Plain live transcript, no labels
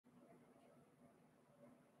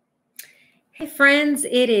Hey friends,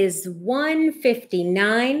 it is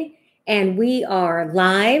 1:59 and we are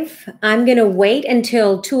live. I'm going to wait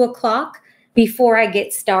until 2 o'clock before I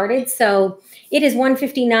get started. So it is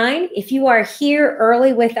 1:59. If you are here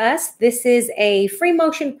early with us, this is a free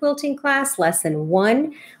motion quilting class, lesson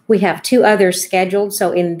 1. We have 2 others scheduled.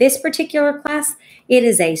 So in this particular class, it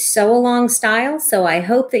is a sew along style. So I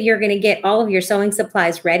hope that you're going to get all of your sewing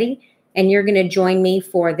supplies ready and you're going to join me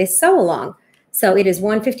for this sew along. So it is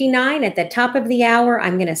 1:59 at the top of the hour.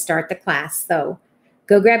 I'm going to start the class. So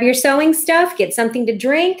go grab your sewing stuff, get something to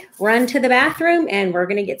drink, run to the bathroom, and we're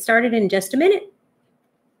going to get started in just a minute.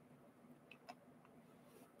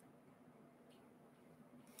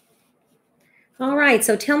 All right,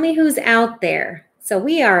 so tell me who's out there. So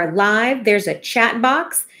we are live. There's a chat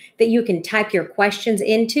box that you can type your questions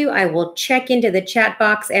into. I will check into the chat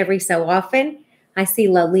box every so often. I see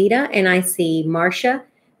Lalita and I see Marcia.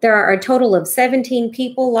 There are a total of 17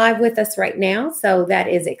 people live with us right now, so that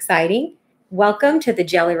is exciting. Welcome to the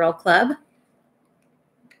Jelly Roll Club.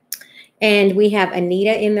 And we have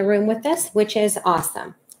Anita in the room with us, which is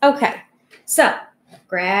awesome. Okay, so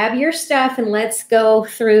grab your stuff and let's go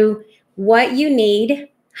through what you need.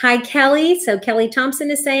 Hi, Kelly. So Kelly Thompson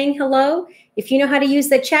is saying hello. If you know how to use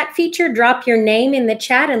the chat feature, drop your name in the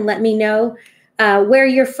chat and let me know where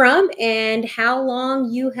you're from and how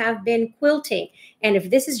long you have been quilting. And if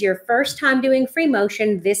this is your first time doing free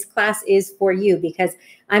motion, this class is for you because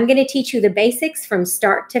I'm going to teach you the basics from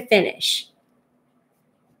start to finish.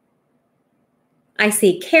 I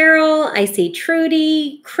see Carol, I see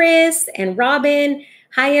Trudy, Chris, and Robin.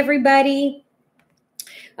 Hi, everybody.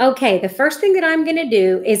 Okay, the first thing that I'm going to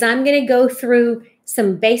do is I'm going to go through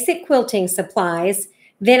some basic quilting supplies.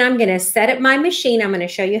 Then I'm going to set up my machine. I'm going to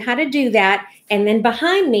show you how to do that. And then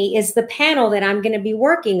behind me is the panel that I'm going to be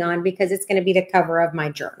working on because it's going to be the cover of my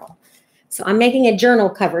journal. So I'm making a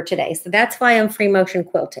journal cover today. So that's why I'm free motion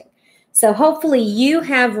quilting. So hopefully you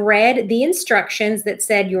have read the instructions that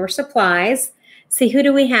said your supplies. See, who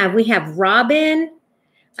do we have? We have Robin.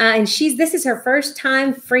 And this is her first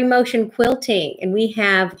time free motion quilting. And we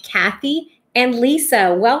have Kathy and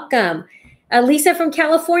Lisa. Welcome. Lisa from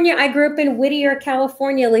California. I grew up in Whittier,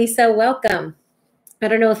 California. Lisa, welcome. I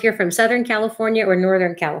don't know if you're from Southern California or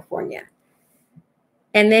Northern California.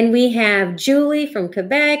 And then we have Julie from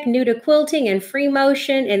Quebec, new to quilting and free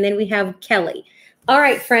motion. And then we have Kelly. All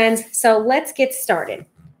right, friends. So let's get started.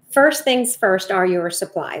 First things first are your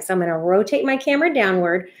supplies. I'm going to rotate my camera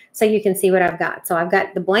downward so you can see what I've got. So I've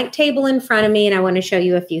got the blank table in front of me and I want to show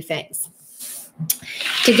you a few things.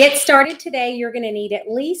 To get started today, you're going to need at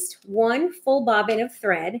least 1 full bobbin of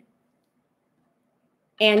thread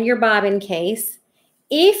and your bobbin case.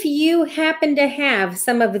 If you happen to have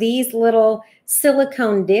some of these little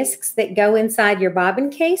silicone discs that go inside your bobbin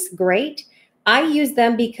case, great. I use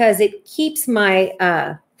them because it keeps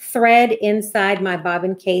my thread inside my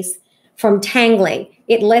bobbin case from tangling.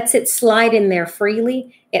 It lets it slide in there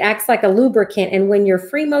freely. It acts like a lubricant. And when you're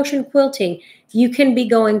free motion quilting, you can be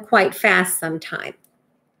going quite fast sometime.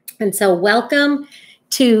 And so welcome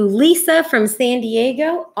to Lisa from San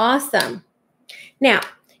Diego. Awesome. Now,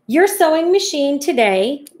 your sewing machine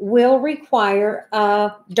today will require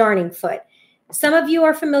a darning foot. Some of you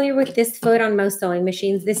are familiar with this foot on most sewing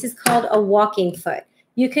machines. This is called a walking foot.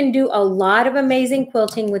 You can do a lot of amazing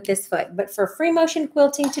quilting with this foot, but for free motion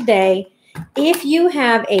quilting today, if you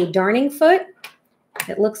have a darning foot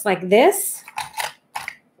that looks like this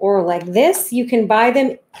or like this, you can buy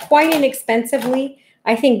them quite inexpensively.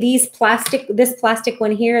 I think this plastic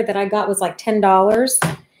one here that I got was like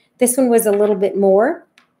 $10. This one was a little bit more.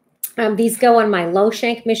 These go on my low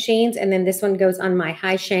shank machines, and then this one goes on my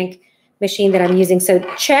high shank machine that I'm using. So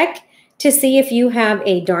check to see if you have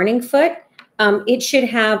a darning foot. It should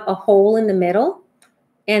have a hole in the middle,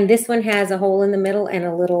 and this one has a hole in the middle and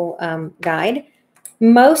a little guide.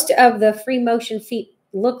 Most of the free motion feet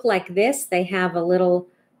look like this. They have a little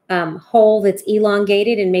hole that's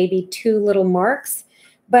elongated and maybe 2 little marks.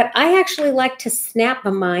 But I actually like to snap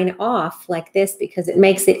mine off like this because it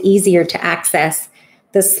makes it easier to access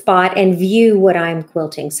the spot and view what I'm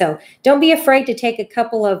quilting. So don't be afraid to take a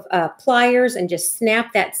couple of pliers and just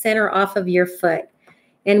snap that center off of your foot.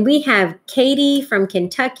 And we have Katie from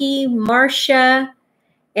Kentucky, Marcia,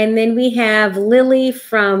 and then we have Lily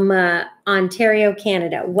from Ontario,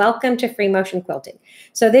 Canada. Welcome to Free Motion Quilting.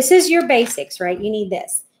 So this is your basics, right? You need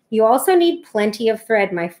this. You also need plenty of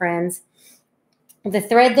thread, my friends. The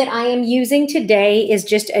thread that I am using today is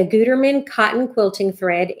just a Gutermann cotton quilting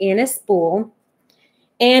thread in a spool.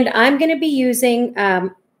 And I'm going to be using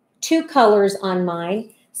 2 colors on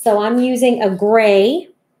mine. So I'm using a gray.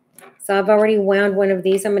 So I've already wound one of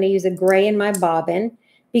these. I'm going to use a gray in my bobbin.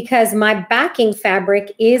 because my backing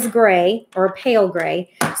fabric is gray or pale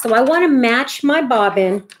gray. So I want to match my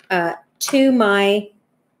bobbin to my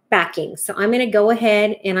backing. So I'm going to go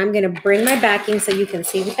ahead and I'm going to bring my backing so you can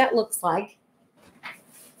see what that looks like.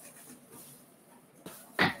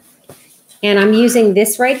 And I'm using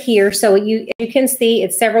this right here. So you can see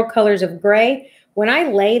it's several colors of gray. When I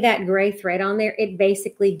lay that gray thread on there, it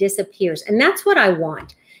basically disappears. And that's what I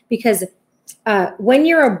want, because when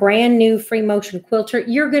you're a brand new free motion quilter,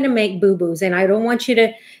 you're going to make boo-boos. And I don't want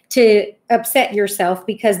you to upset yourself,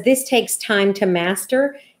 because this takes time to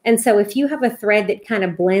master. And so if you have a thread that kind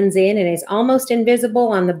of blends in and is almost invisible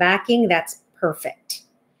on the backing, that's perfect.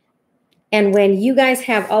 And when you guys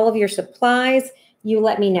have all of your supplies, you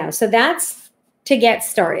let me know. So that's to get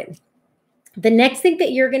started. The next thing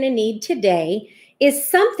that you're going to need today is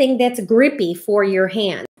something that's grippy for your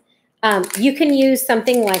hand. You can use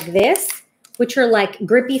something like this, which are like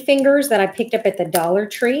grippy fingers that I picked up at the Dollar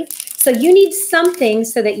Tree. So you need something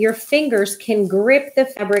so that your fingers can grip the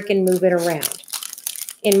fabric and move it around.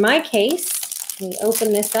 In my case, let me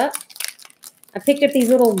open this up. I picked up these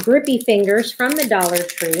little grippy fingers from the Dollar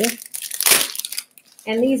Tree,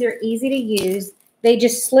 and these are easy to use. They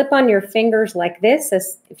just slip on your fingers like this.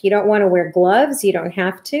 If you don't want to wear gloves, you don't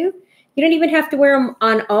have to. You don't even have to wear them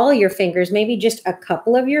on all your fingers, maybe just a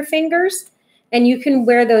couple of your fingers. And you can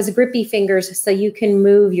wear those grippy fingers so you can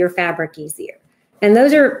move your fabric easier. And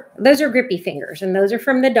those are grippy fingers, and those are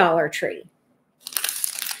from the Dollar Tree.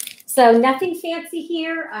 So nothing fancy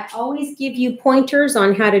here. I always give you pointers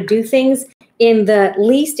on how to do things in the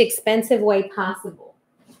least expensive way possible.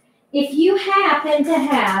 If you happen to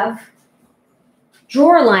have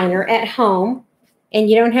drawer liner at home and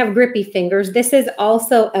you don't have grippy fingers, this is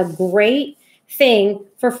also a great thing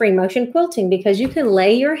for free motion quilting, because you can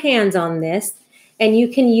lay your hands on this and you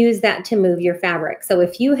can use that to move your fabric. So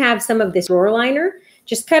if you have some of this drawer liner,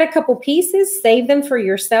 just cut a couple pieces, save them for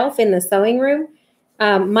yourself in the sewing room.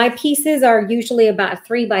 My pieces are usually about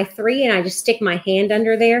 3 by 3, and I just stick my hand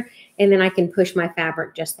under there, and then I can push my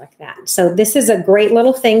fabric just like that. So this is a great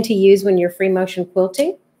little thing to use when you're free motion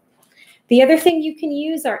quilting. The other thing you can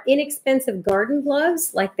use are inexpensive garden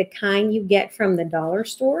gloves, like the kind you get from the dollar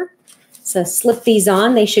store. So slip these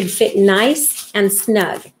on. They should fit nice and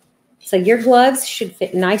snug. So your gloves should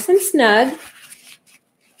fit nice and snug,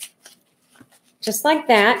 just like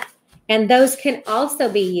that. And those can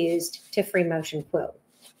also be used to free motion quilt.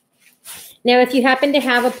 Now, if you happen to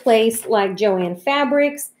have a place like Joann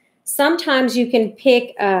Fabrics, sometimes you can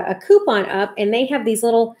pick a coupon up, and they have these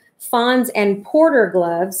little Fawns and Porter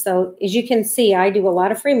gloves. So as you can see, I do a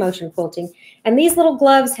lot of free motion quilting, and these little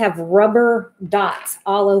gloves have rubber dots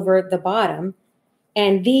all over the bottom.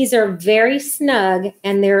 And these are very snug,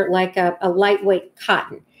 and they're like a lightweight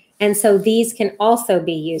cotton. And so these can also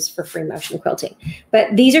be used for free motion quilting.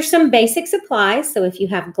 But these are some basic supplies. So if you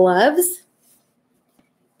have gloves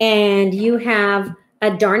and you have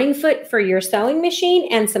a darning foot for your sewing machine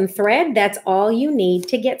and some thread, that's all you need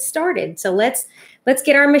to get started. So let's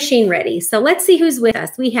get our machine ready. So let's see who's with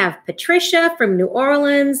us. We have Patricia from New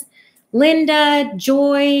Orleans, Linda,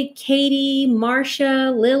 Joy, Katie,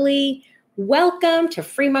 Marcia, Lily. Welcome to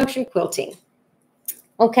Free Motion Quilting.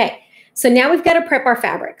 Okay, so now we've got to prep our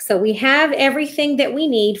fabric. So we have everything that we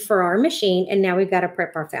need for our machine, and now we've got to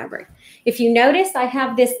prep our fabric. If you notice, I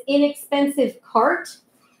have this inexpensive cart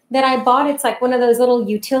that I bought. It's like one of those little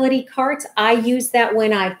utility carts. I use that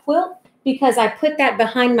when I quilt, because I put that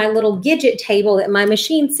behind my little Gidget table that my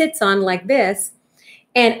machine sits on like this.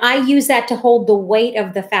 And I use that to hold the weight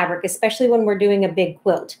of the fabric, especially when we're doing a big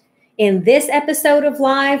quilt. In this episode of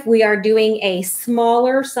Live, we are doing a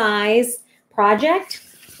smaller size project.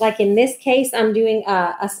 Like in this case, I'm doing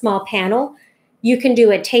a small panel. You can do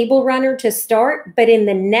a table runner to start, but in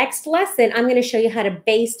the next lesson, I'm going to show you how to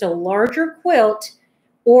baste a larger quilt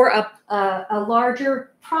or a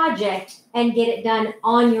larger project and get it done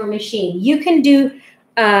on your machine. You can do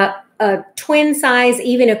a twin size,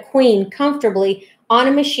 even a queen, comfortably on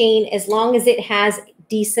a machine as long as it has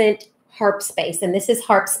decent harp space. And this is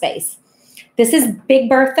harp space. This is Big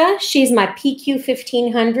Bertha. She's my PQ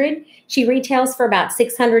 1500. She retails for about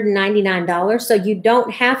 $699. So you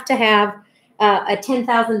don't have to have a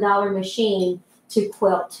 $10,000 machine to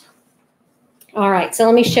quilt. All right, so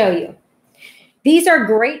let me show you. These are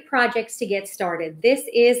great projects to get started. This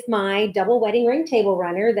is my double wedding ring table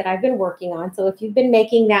runner that I've been working on. So if you've been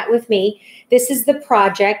making that with me, this is the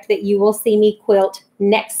project that you will see me quilt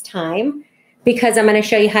next time, because I'm going to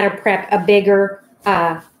show you how to prep a bigger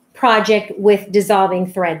project with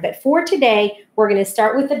dissolving thread. But for today, we're going to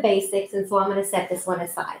start with the basics, and so I'm going to set this one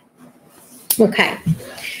aside. Okay.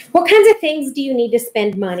 What kinds of things do you need to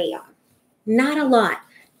spend money on? Not a lot.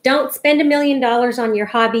 Don't spend $1 million on your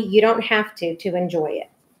hobby. You don't have to enjoy it.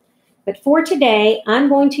 But for today, I'm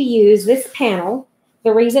going to use this panel.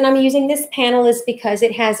 The reason I'm using this panel is because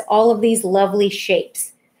it has all of these lovely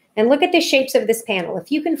shapes. And look at the shapes of this panel.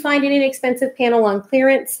 If you can find an inexpensive panel on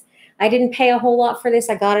clearance, I didn't pay a whole lot for this.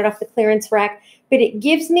 I got it off the clearance rack. But it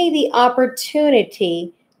gives me the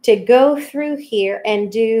opportunity to go through here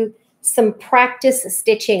and do some practice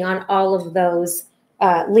stitching on all of those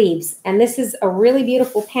leaves. And this is a really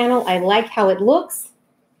beautiful panel. I like how it looks.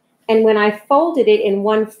 And when I folded it in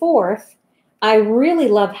 1/4, I really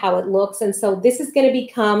love how it looks. And so this is going to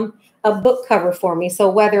become a book cover for me. So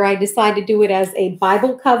whether I decide to do it as a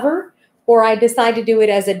Bible cover or I decide to do it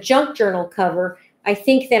as a junk journal cover, I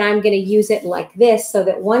think that I'm going to use it like this so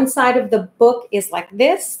that one side of the book is like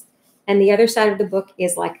this and the other side of the book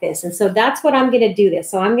is like this. And so that's what I'm going to do this.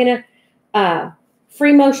 So I'm going to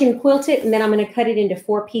free motion quilt it, and then I'm going to cut it into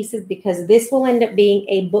 4 pieces because this will end up being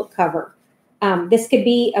a book cover. This could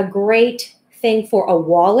be a great thing for a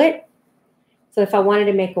wallet. So if I wanted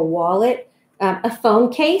to make a wallet, a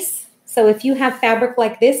phone case. So if you have fabric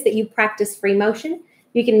like this that you practice free motion,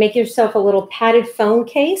 you can make yourself a little padded phone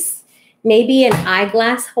case, maybe an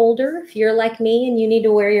eyeglass holder. If you're like me and you need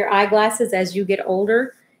to wear your eyeglasses as you get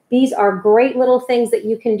older, these are great little things that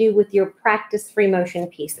you can do with your practice free motion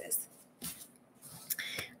pieces.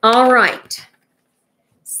 All right.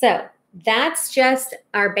 So that's just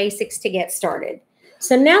our basics to get started.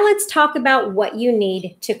 So now let's talk about what you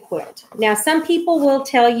need to quilt. Now, some people will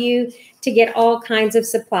tell you to get all kinds of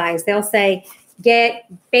supplies. They'll say, get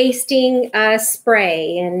basting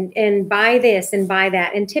spray and buy this and buy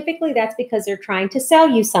that. And typically that's because they're trying to sell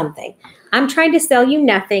you something. I'm trying to sell you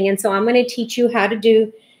nothing. And so I'm going to teach you how to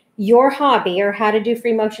do your hobby or how to do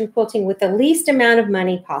free motion quilting with the least amount of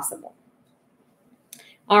money possible.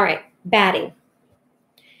 All right, batting.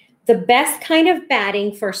 The best kind of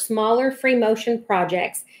batting for smaller free motion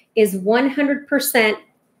projects is 100%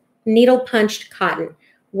 needle punched cotton.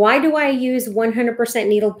 Why do I use 100%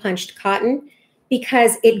 needle punched cotton?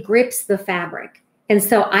 Because it grips the fabric. And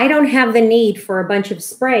so I don't have the need for a bunch of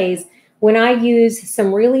sprays when I use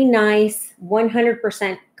some really nice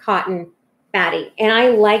 100% cotton batting. And I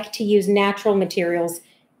like to use natural materials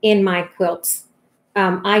in my quilts.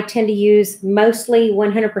 I tend to use mostly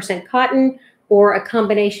 100% cotton or a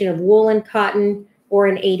combination of wool and cotton or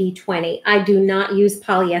an 80-20. I do not use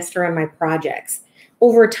polyester on my projects.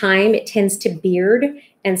 Over time, it tends to beard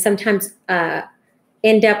and sometimes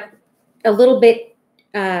end up a little bit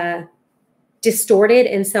distorted.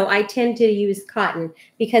 And so I tend to use cotton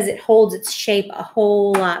because it holds its shape a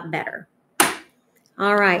whole lot better.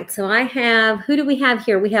 All right, so I have, who do we have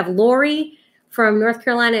here? We have Lori from North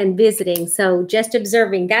Carolina and visiting. So just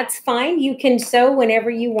observing, that's fine. You can sew whenever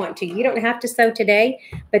you want to. You don't have to sew today,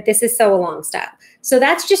 but this is sew along style. So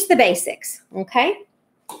that's just the basics, okay?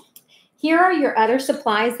 Here are your other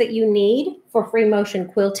supplies that you need for free motion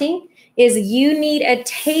quilting is you need a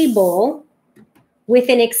table with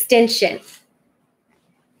an extension.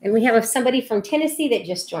 And we have somebody from Tennessee that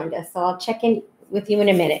just joined us, so I'll check in with you in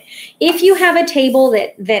a minute. If you have a table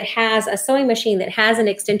that has a sewing machine that has an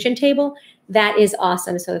extension table, that is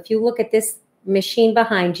awesome. So if you look at this machine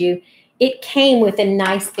behind you, it came with a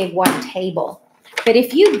nice big wide table. But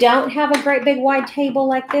if you don't have a great big wide table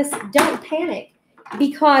like this, don't panic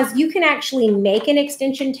because you can actually make an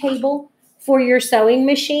extension table for your sewing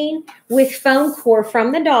machine with foam core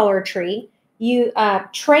from the Dollar Tree. You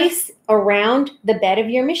trace around the bed of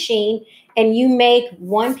your machine and you make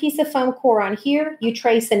one piece of foam core on here, you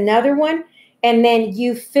trace another one, and then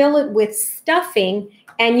you fill it with stuffing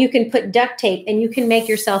and you can put duct tape and you can make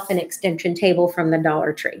yourself an extension table from the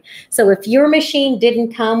Dollar Tree. So if your machine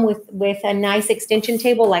didn't come with a nice extension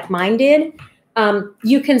table like mine did,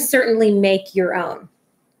 you can certainly make your own.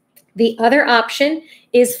 The other option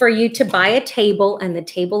is for you to buy a table, and the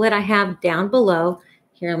table that I have down below,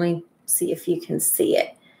 here, let me see if you can see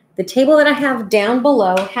it. The table that I have down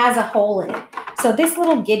below has a hole in it. So this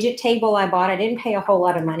little Gidget table I bought, I didn't pay a whole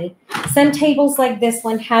lot of money. Some tables like this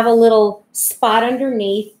one have a little spot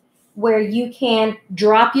underneath where you can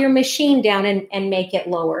drop your machine down and make it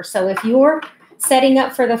lower. So if you're setting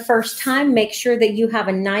up for the first time, make sure that you have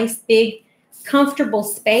a nice, big, comfortable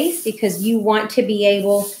space because you want to be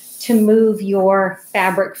able to move your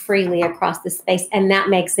fabric freely across the space, and that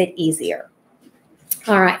makes it easier.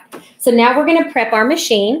 All right, so now we're going to prep our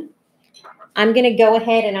machine. I'm going to go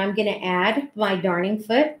ahead and I'm going to add my darning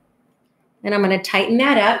foot, and I'm going to tighten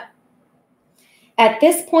that up. At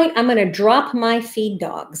this point, I'm going to drop my feed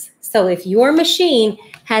dogs. So if your machine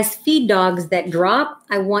has feed dogs that drop,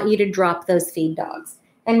 I want you to drop those feed dogs.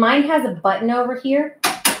 And mine has a button over here,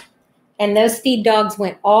 And those feed dogs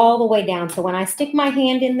went all the way down. So when I stick my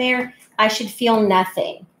hand in there, I should feel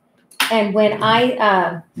nothing. And when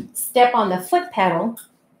I step on the foot pedal,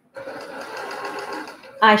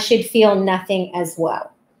 I should feel nothing as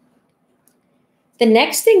well. The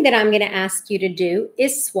next thing that I'm going to ask you to do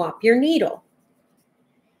is swap your needle.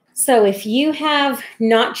 So if you have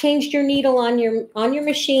not changed your needle on your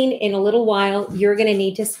machine in a little while, you're going to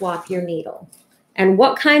need to swap your needle. And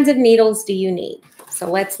what kinds of needles do you need? So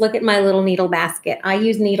let's look at my little needle basket. I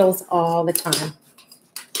use needles all the time.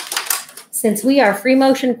 Since we are free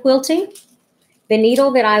motion quilting, the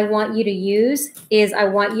needle that I want you to use is I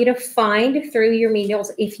want you to find through your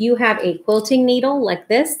needles. If you have a quilting needle like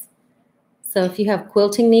this, so if you have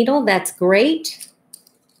quilting needle, that's great.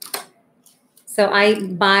 So I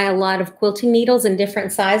buy a lot of quilting needles in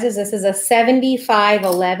different sizes. This is a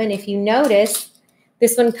 7511. If you notice,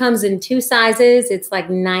 this one comes in two sizes. It's like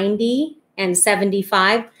 90 and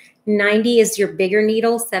 75. 90 is your bigger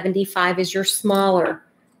needle. 75 is your smaller.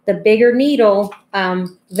 The bigger needle,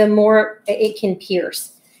 the more it can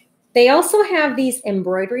pierce. They also have these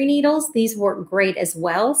embroidery needles. These work great as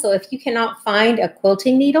well. So if you cannot find a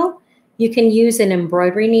quilting needle, you can use an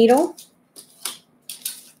embroidery needle.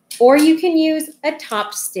 Or you can use a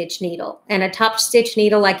top stitch needle, and a top stitch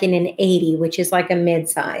needle like in an 80, which is like a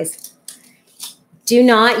mid-size. Do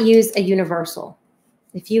not use a universal.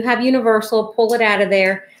 If you have universal, pull it out of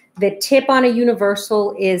there. The tip on a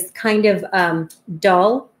universal is kind of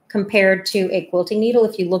dull compared to a quilting needle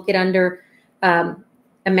if you look it under a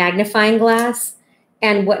magnifying glass.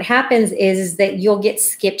 And what happens is that you'll get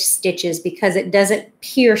skipped stitches because it doesn't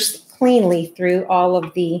pierce cleanly through all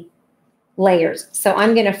of the layers. So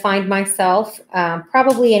I'm going to find myself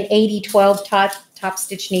probably an 80-12 top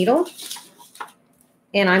stitch needle.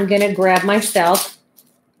 And I'm going to grab myself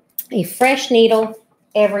a fresh needle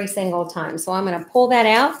every single time. So I'm going to pull that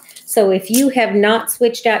out. So if you have not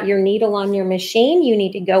switched out your needle on your machine, you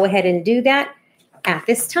need to go ahead and do that at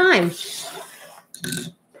this time.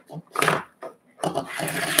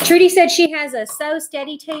 Trudy said she has a Sew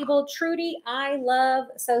Steady table. Trudy, I love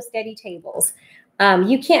Sew Steady tables.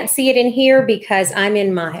 You can't see it in here because I'm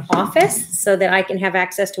in my office so that I can have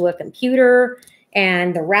access to a computer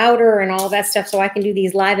and the router and all that stuff so I can do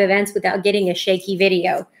these live events without getting a shaky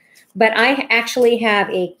video. But I actually have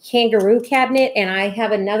a kangaroo cabinet, and I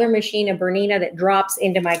have another machine, a Bernina, that drops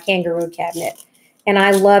into my kangaroo cabinet. And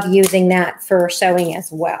I love using that for sewing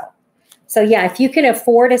as well. So yeah, if you can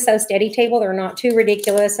afford a Sew Steady table, they're not too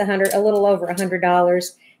ridiculous, a little over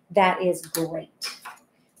 $100. That is great.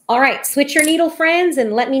 All right, switch your needle, friends,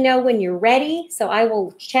 and let me know when you're ready. So I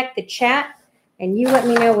will check the chat, and you let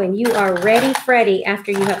me know when you are ready, Freddie,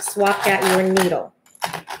 after you have swapped out your needle.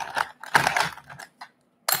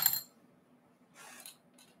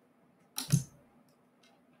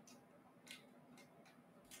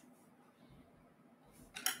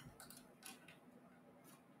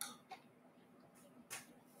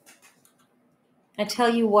 I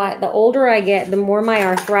tell you what, the older I get, the more my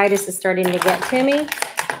arthritis is starting to get to me,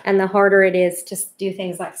 and the harder it is to do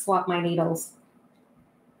things like swap my needles.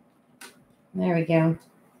 There we go.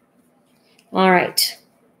 All right.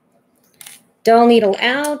 Dull needle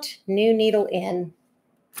out, new needle in.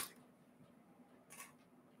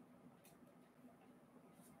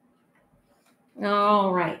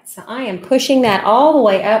 All right, so I am pushing that all the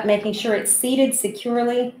way up, making sure it's seated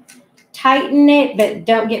securely. Tighten it, but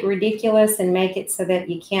don't get ridiculous and make it so that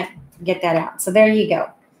you can't get that out. So there you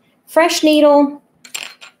go. Fresh needle.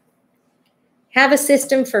 Have a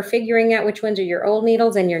system for figuring out which ones are your old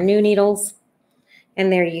needles and your new needles.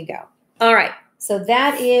 And there you go. All right, so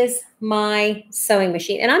that is my sewing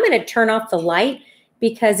machine. And I'm going to turn off the light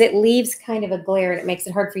because it leaves kind of a glare and it makes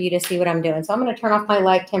it hard for you to see what I'm doing. So I'm going to turn off my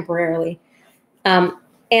light temporarily. And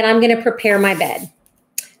I'm going to prepare my bed.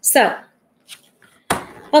 So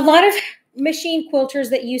a lot of machine quilters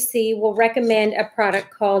that you see will recommend a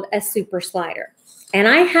product called a super slider. And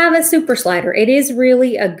I have a super slider. It is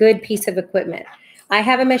really a good piece of equipment. I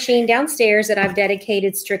have a machine downstairs that I've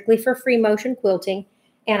dedicated strictly for free motion quilting,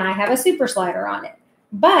 and I have a super slider on it.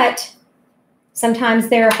 But sometimes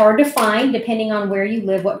they're hard to find depending on where you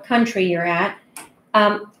live, what country you're at.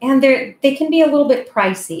 And they can be a little bit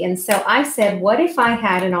pricey. And so I said, what if I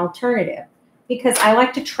had an alternative? Because I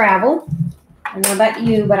like to travel. I don't know about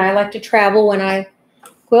you, but I like to travel when I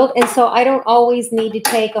quilt. And so I don't always need to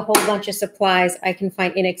take a whole bunch of supplies. I can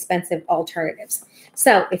find inexpensive alternatives.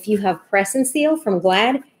 So if you have press and seal from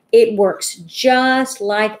Glad, it works just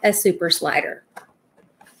like a super slider.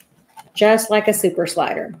 Just like a super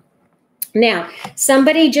slider. Now,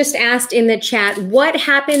 somebody just asked in the chat, what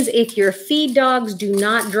happens if your feed dogs do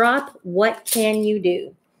not drop? What can you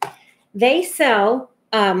do? They sell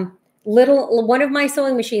one of my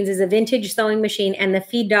sewing machines is a vintage sewing machine, and the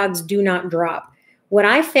feed dogs do not drop. What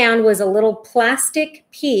I found was a little plastic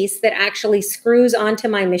piece that actually screws onto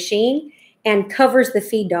my machine and covers the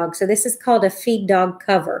feed dog. So this is called a feed dog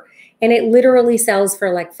cover, and it literally sells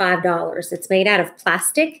for like $5. It's made out of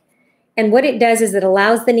plastic, and what it does is it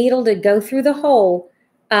allows the needle to go through the hole,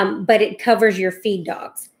 but it covers your feed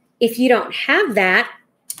dogs. If you don't have that,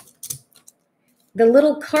 the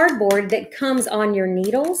little cardboard that comes on your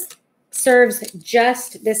needles serves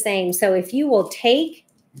just the same. So if you will take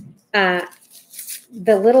the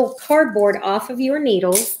little cardboard off of your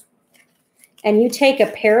needles and you take a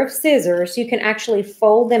pair of scissors, you can actually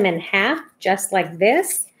fold them in half just like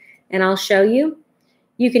this. And I'll show you.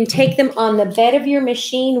 You can take them on the bed of your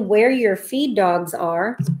machine where your feed dogs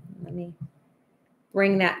are. Let me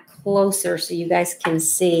bring that closer so you guys can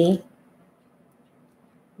see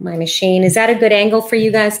my machine. Is that a good angle for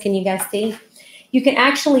you guys? Can you guys see? You can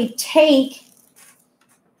actually take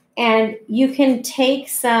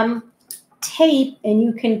some tape and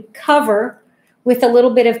you can cover with a little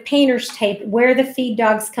bit of painter's tape where the feed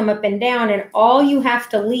dogs come up and down, and all you have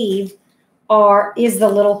to leave is the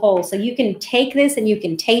little hole. So you can take this and you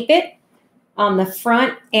can tape it on the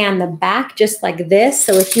front and the back just like this.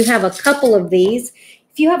 So if you have a couple of these,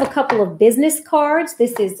 if you have a couple of business cards,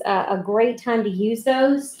 this is a great time to use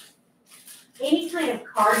those. Any kind of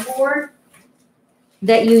cardboard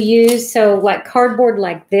that you use, so like cardboard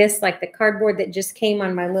like this, like the cardboard that just came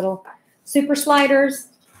on my little super sliders,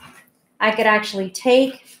 I could actually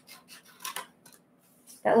take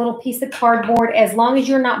that little piece of cardboard as long as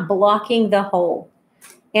you're not blocking the hole.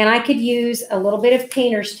 And I could use a little bit of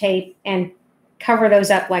painter's tape and cover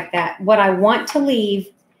those up like that. What I want to leave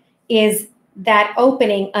is that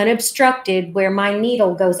opening unobstructed where my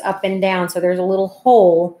needle goes up and down. So there's a little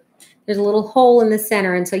hole. There's a little hole in the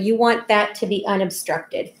center. And so you want that to be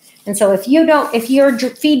unobstructed. And so if your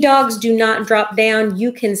feed dogs do not drop down,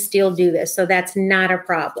 you can still do this. So that's not a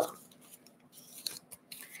problem.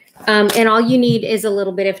 And all you need is a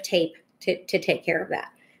little bit of tape to take care of that.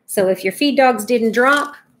 So if your feed dogs didn't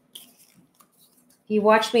drop, you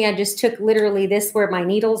watch me, I just took literally this where my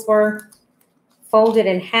needles were, folded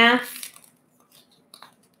in half.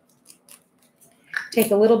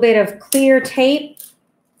 Take a little bit of clear tape,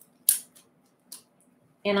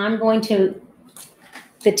 and I'm going to,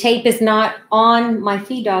 the tape is not on my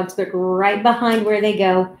feed dogs, but right behind where they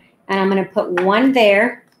go. And I'm going to put one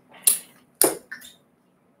there.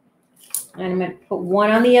 And I'm going to put one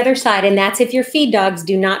on the other side, and that's if your feed dogs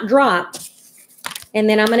do not drop. And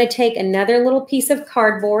then I'm going to take another little piece of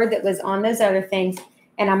cardboard that was on those other things,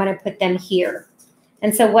 and I'm going to put them here.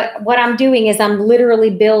 And so what I'm doing is I'm literally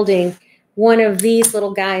building one of these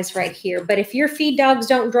little guys right here. But if your feed dogs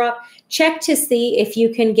don't drop, check to see if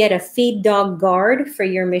you can get a feed dog guard for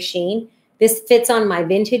your machine. This fits on my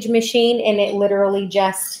vintage machine, and it literally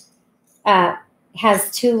just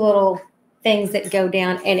has two little things that go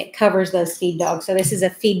down, and it covers those feed dogs. So this is a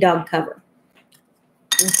feed dog cover.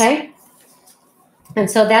 Okay? And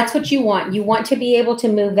so that's what you want. You want to be able to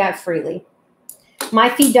move that freely. My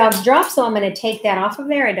feed dogs drop, so I'm going to take that off of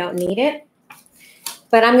there. I don't need it.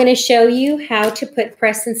 But I'm going to show you how to put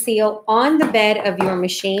press and seal on the bed of your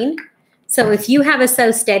machine. So if you have a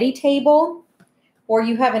Sew Steady table or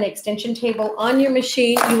you have an extension table on your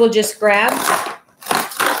machine, you will just grab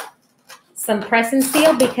some press and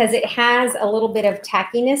seal because it has a little bit of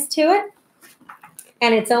tackiness to it.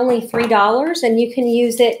 And it's only $3, and you can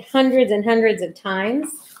use it hundreds and hundreds of times.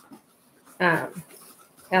 Well,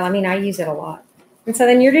 I mean, I use it a lot. And so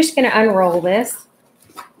then you're just going to unroll this.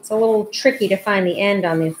 It's a little tricky to find the end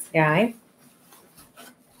on this guy.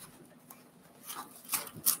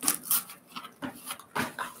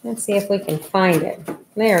 Let's see if we can find it.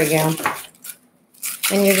 There we go.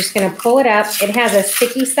 And you're just going to pull it up. It has a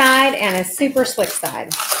sticky side and a super slick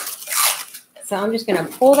side. So I'm just going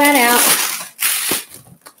to pull that out.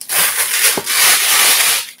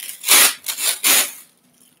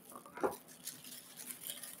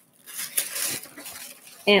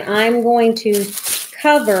 And I'm going to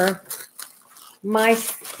cover my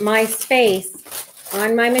space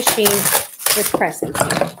on my machine with press and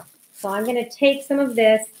seal. So I'm going to take some of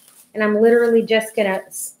this, and I'm literally just going to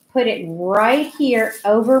put it right here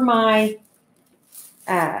over my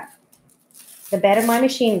the bed of my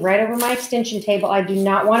machine, right over my extension table. I do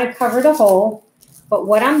not want to cover the hole, but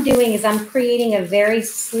what I'm doing is I'm creating a very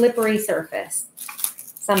slippery surface.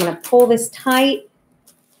 So I'm going to pull this tight.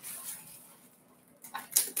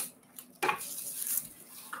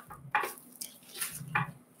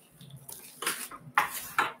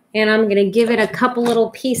 And I'm going to give it a couple little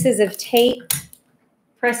pieces of tape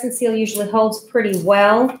Press and seal usually holds pretty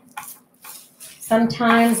well.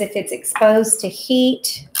 Sometimes if it's exposed to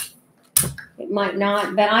heat, it might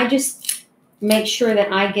not, but I just make sure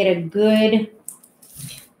that I get a good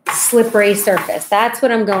slippery surface. That's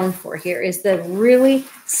what I'm going for here, is the really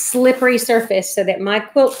slippery surface so that my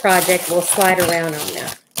quilt project will slide around on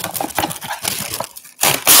there.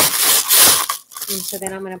 And so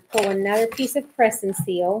then I'm going to pull another piece of press and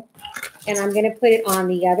seal, and I'm going to put it on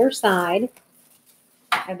the other side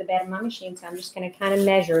of the bed of my machine. So I'm just going to kind of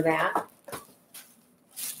measure that.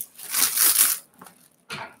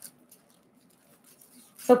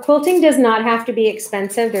 So quilting does not have to be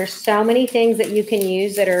expensive. There's so many things that you can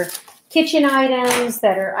use that are kitchen items,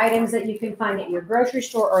 that are items that you can find at your grocery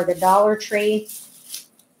store or the Dollar Tree.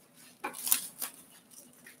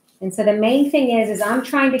 And so the main thing is I'm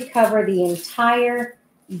trying to cover the entire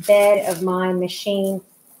bed of my machine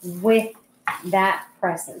with that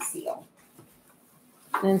press and seal.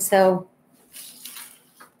 And so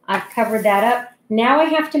I've covered that up. Now I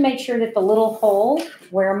have to make sure that the little hole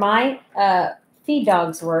where my feed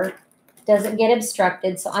dogs were doesn't get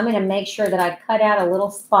obstructed. So I'm going to make sure that I cut out a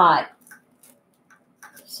little spot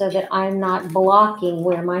so that I'm not blocking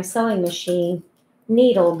where my sewing machine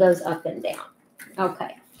needle goes up and down.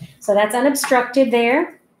 Okay, so that's unobstructed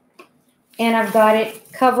there. And I've got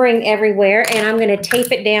it covering everywhere. And I'm going to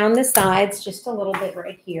tape it down the sides just a little bit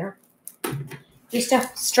right here, just to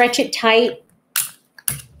stretch it tight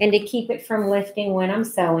and to keep it from lifting when I'm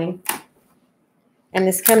sewing. And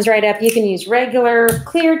this comes right up. You can use regular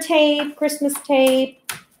clear tape, Christmas tape,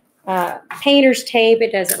 painter's tape.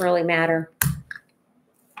 It doesn't really matter.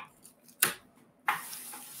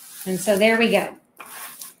 And so there we go.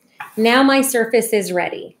 Now my surface is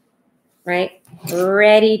ready, right?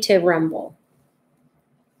 Ready to rumble.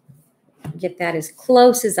 Get that as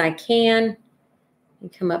close as I can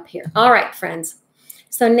and come up here. All right, friends.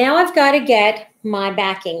 So now I've got to get my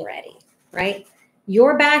backing ready, right?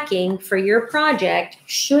 Your backing for your project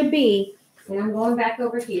should be, and I'm going back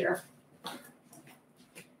over here.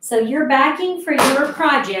 So your backing for your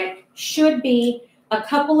project should be a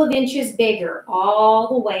couple of inches bigger all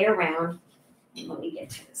the way around. Let me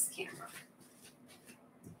get to this camera.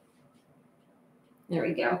 There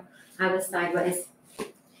we go. I was sideways.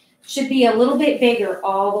 Should be a little bit bigger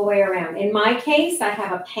all the way around. In my case, I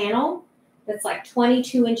have a panel that's like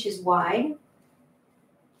 22 inches wide.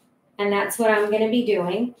 And that's what I'm going to be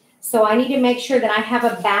doing. So I need to make sure that I have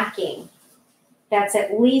a backing that's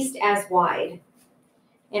at least as wide.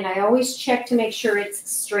 And I always check to make sure it's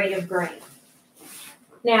straight of grain.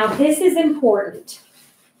 Now, this is important.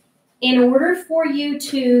 In order for you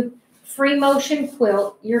to free motion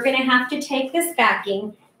quilt, you're going to have to take this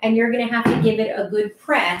backing and you're going to have to give it a good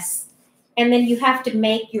press. And then you have to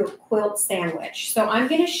make your quilt sandwich. So I'm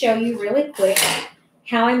going to show you really quick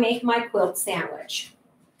how I make my quilt sandwich.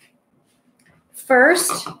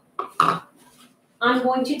 First, I'm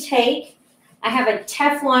going to take, I have a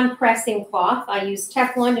Teflon pressing cloth. I use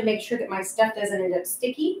Teflon to make sure that my stuff doesn't end up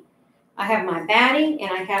sticky. I have my batting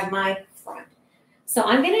and I have my front. So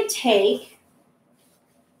I'm going to take,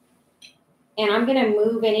 and I'm going to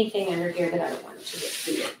move anything under here that I don't want to get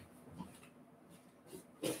seated.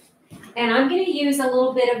 And I'm going to use a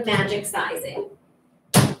little bit of magic sizing.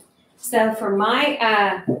 So for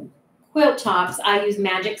my quilt tops, I use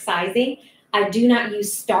magic sizing. I do not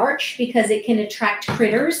use starch because it can attract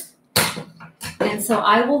critters. And so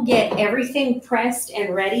I will get everything pressed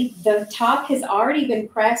and ready. The top has already been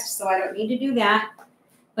pressed, so I don't need to do that.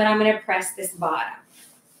 But I'm going to press this bottom.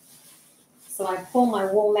 So I pull my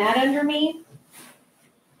wool mat under me.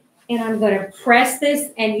 And I'm going to press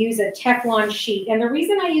this and use a Teflon sheet. And the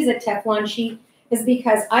reason I use a Teflon sheet is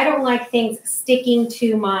because I don't like things sticking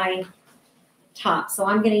to my top. So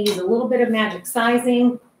I'm going to use a little bit of magic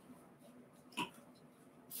sizing.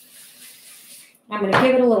 I'm going to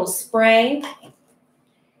give it a little spray.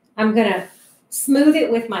 I'm going to smooth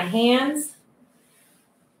it with my hands.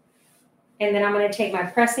 And then I'm going to take my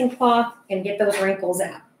pressing cloth and get those wrinkles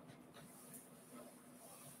out.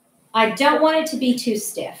 I don't want it to be too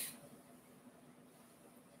stiff.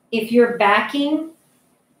 If your backing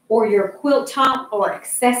or your quilt top are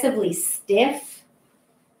excessively stiff,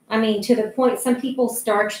 I mean, to the point some people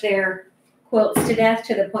starch their quilts to death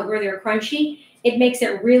to the point where they're crunchy, it makes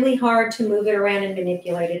it really hard to move it around and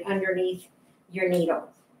manipulate it underneath your needle.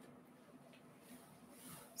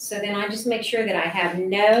 So then I just make sure that I have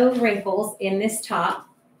no wrinkles in this top.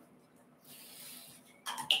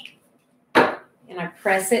 And I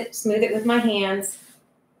press it, smooth it with my hands.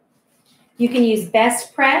 You can use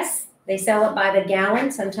Best Press. They sell it by the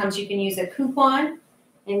gallon. Sometimes you can use a coupon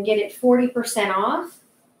and get it 40% off.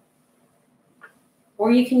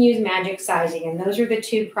 or you can use magic sizing, and those are the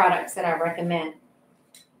two products that I recommend.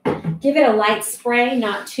 Give it a light spray,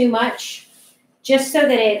 not too much, just so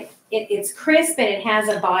that it's crisp and it has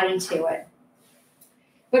a body to it.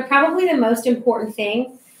 But probably the most important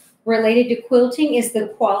thing related to quilting is the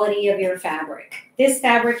quality of your fabric. This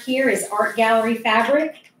fabric here is Art Gallery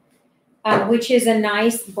fabric, which is a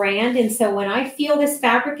nice brand. And so when I feel this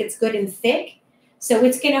fabric, it's good and thick. So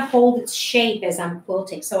it's going to hold its shape as I'm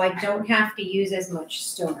quilting. So I don't have to use as much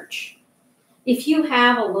starch. If you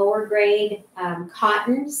have a lower grade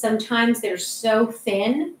cotton, sometimes they're so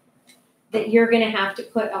thin that you're going to have to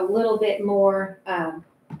put a little bit more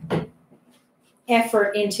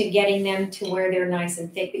effort into getting them to where they're nice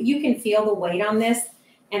and thick. But you can feel the weight on this,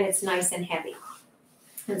 and it's nice and heavy.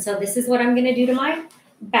 And so this is what I'm going to do to my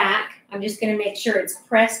back. I'm just going to make sure it's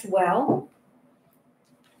pressed well.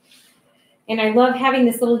 And I love having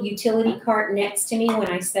this little utility cart next to me when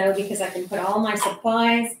I sew because I can put all my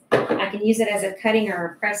supplies. I can use it as a cutting or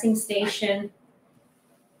a pressing station.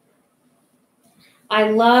 I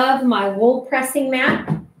love my wool pressing mat.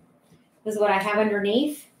 This is what I have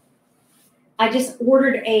underneath. I just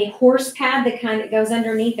ordered a horse pad, the kind that goes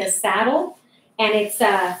underneath a saddle, and it's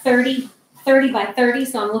 30 by 30,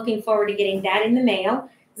 so I'm looking forward to getting that in the mail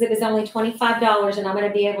because it was only $25, and I'm going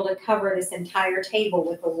to be able to cover this entire table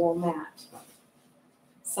with a wool mat.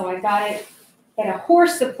 So I got it at a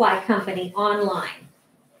horse supply company online.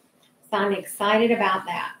 So I'm excited about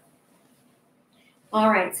that. All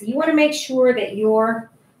right, so you want to make sure that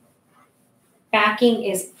your backing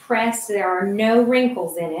is pressed. There are no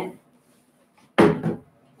wrinkles in it.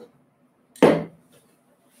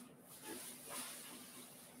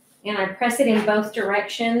 And I press it in both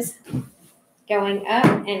directions, going up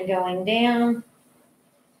and going down.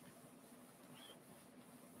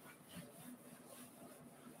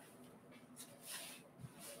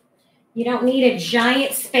 You don't need a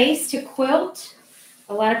giant space to quilt.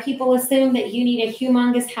 A lot of people assume that you need a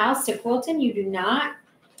humongous house to quilt in. You do not.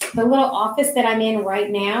 The little office that I'm in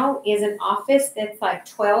right now is an office that's like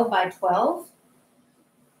 12 by 12.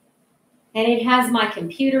 And it has my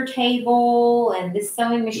computer table and this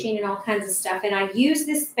sewing machine and all kinds of stuff. And I use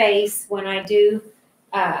this space when I do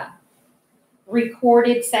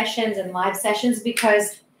recorded sessions and live sessions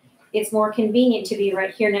because it's more convenient to be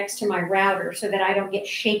right here next to my router so that I don't get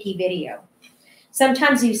shaky video.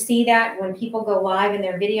 Sometimes you see that when people go live and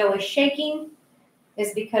their video is shaking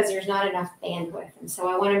is because there's not enough bandwidth. And so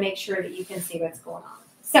I want to make sure that you can see what's going on.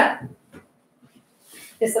 So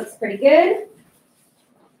this looks pretty good.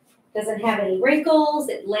 Doesn't have any wrinkles.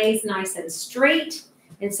 It lays nice and straight.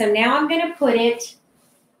 And so now I'm going to put it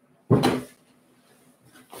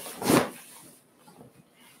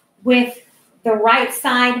with the right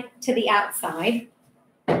side to the outside,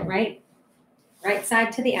 right? Right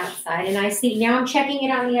side to the outside. And I see, now I'm checking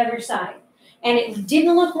it on the other side. And it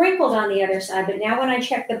didn't look wrinkled on the other side, but now when I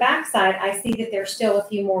check the back side, I see that there's still a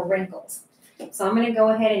few more wrinkles. So I'm going to go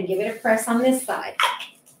ahead and give it a press on this side.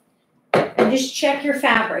 And just check your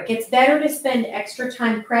fabric. It's better to spend extra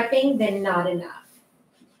time prepping than not enough.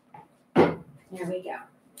 There we go.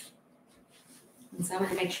 And so I'm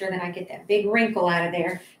going to make sure that I get that big wrinkle out of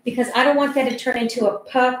there because I don't want that to turn into a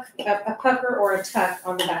pucker or a tuck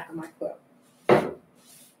on the back of my quilt. All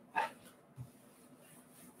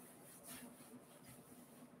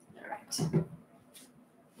right.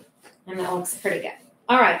 And that looks pretty good.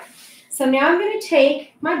 All right. So now I'm going to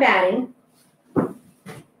take my batting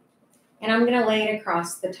and I'm going to lay it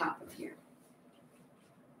across the top of here.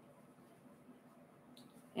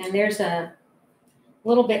 And there's a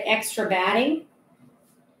little bit extra batting.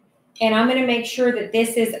 And I'm going to make sure that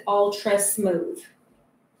this is ultra smooth.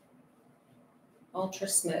 Ultra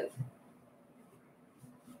smooth.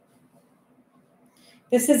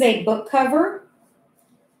 This is a book cover.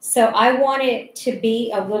 So I want it to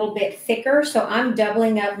be a little bit thicker. So I'm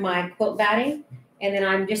doubling up my quilt batting. And then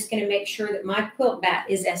I'm just going to make sure that my quilt bat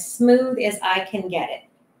is as smooth as I can get it.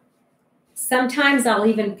 Sometimes I'll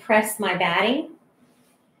even press my batting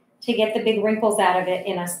to get the big wrinkles out of it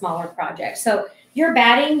in a smaller project. So your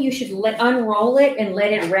batting, you should unroll it and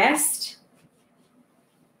let it rest.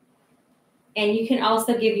 And you can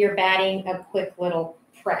also give your batting a quick little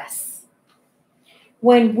press.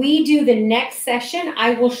 When we do the next session,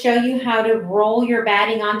 I will show you how to roll your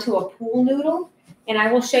batting onto a pool noodle. And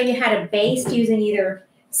I will show you how to baste using either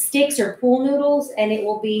sticks or pool noodles. And it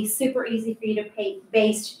will be super easy for you to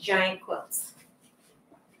baste giant quilts.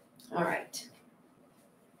 All right.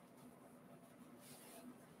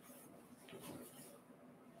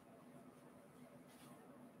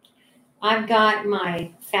 I've got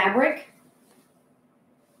my fabric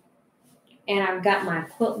and I've got my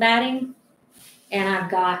quilt batting and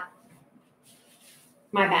I've got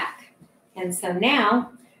my back. And so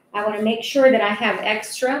now I want to make sure that I have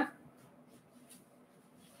extra,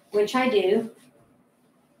 which I do.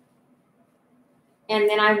 And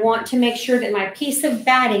then I want to make sure that my piece of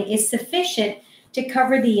batting is sufficient to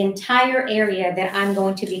cover the entire area that I'm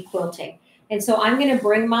going to be quilting. And so I'm going to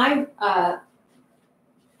bring my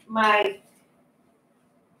my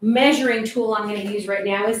measuring tool I'm going to use right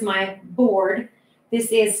now is my board.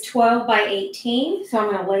 This is 12 by 18. So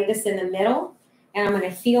I'm going to lay this in the middle and I'm going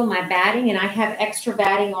to feel my batting, and I have extra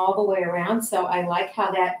batting all the way around. So I like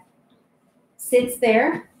how that sits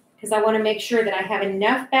there because I want to make sure that I have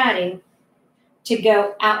enough batting to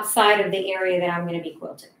go outside of the area that I'm going to be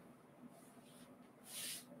quilting.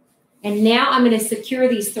 And now I'm going to secure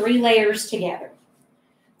these 3 layers together.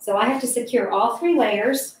 So I have to secure all 3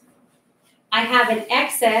 layers. I have an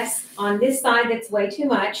excess on this side that's way too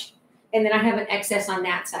much, and then I have an excess on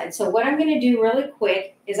that side. So what I'm going to do really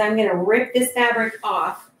quick is I'm going to rip this fabric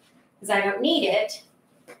off because I don't need it.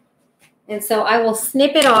 And so I will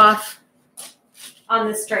snip it off on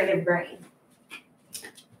the straight of grain.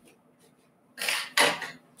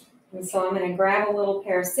 And so I'm going to grab a little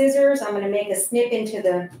pair of scissors. I'm going to make a snip into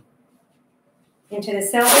the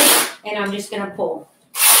selvage, and I'm just going to pull.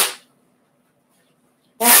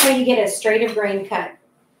 That's how you get a straight of grain cut.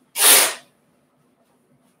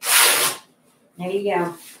 There you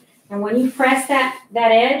go. And when you press that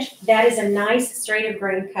edge, that is a nice straight of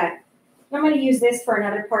grain cut. I'm going to use this for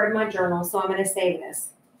another part of my journal, so I'm going to save this.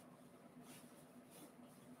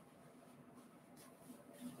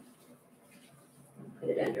 Put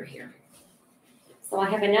it under here. So I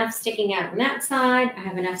have enough sticking out on that side. I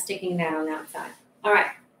have enough sticking out on that side. All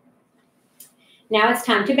right. Now it's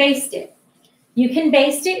time to baste it. You can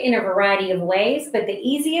baste it in a variety of ways, but the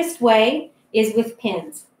easiest way is with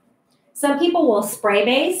pins. Some people will spray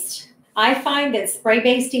baste. I find that spray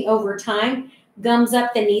basting over time gums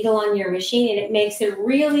up the needle on your machine, and it makes it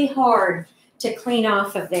really hard to clean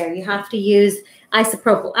off of there. You have to use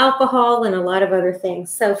isopropyl alcohol and a lot of other things.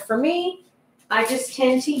 So for me, I just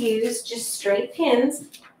tend to use just straight pins,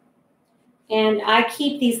 and I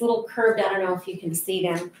keep these little curved, I don't know if you can see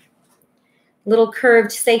them, little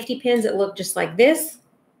curved safety pins that look just like this.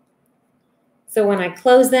 So when I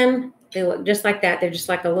close them, they look just like that. They're just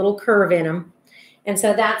like a little curve in them. And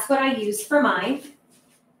so that's what I use for mine.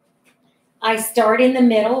 I start in the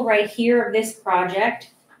middle right here of this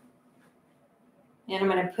project. And I'm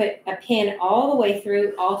going to put a pin all the way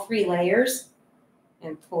through all 3 layers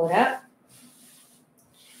and pull it up.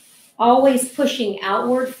 Always pushing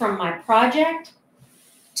outward from my project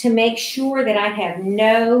to make sure that I have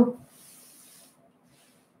no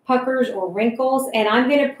puckers or wrinkles. And I'm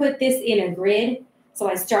going to put this in a grid. So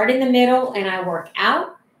I start in the middle and I work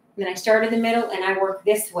out. And then I start in the middle and I work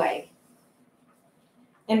this way.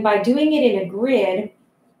 And by doing it in a grid,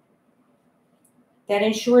 that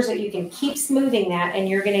ensures that you can keep smoothing that and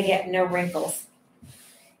you're going to get no wrinkles.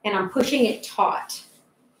 And I'm pushing it taut.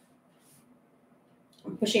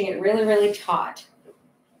 I'm pushing it really, really taut.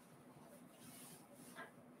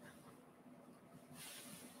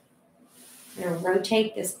 I'm going to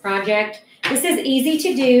rotate this project. This is easy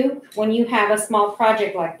to do when you have a small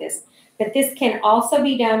project like this, but this can also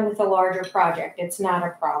be done with a larger project. It's not a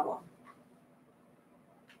problem.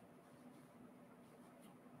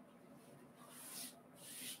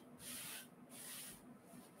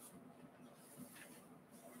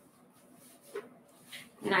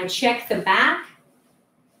 And I check the back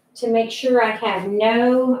to make sure I have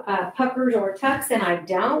no puckers or tucks, and I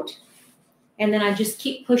don't. And then I just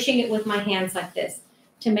keep pushing it with my hands like this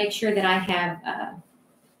to make sure that I have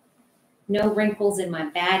no wrinkles in my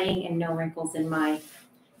batting and no wrinkles in my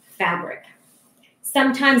fabric.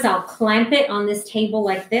 Sometimes I'll clamp it on this table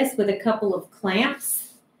like this with a couple of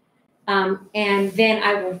clamps. And then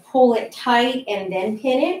I will pull it tight and then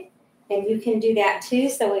pin it. And you can do that too.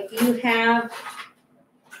 So if you have,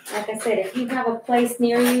 like I said, if you have a place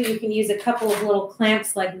near you, you can use a couple of little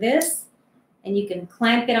clamps like this. And you can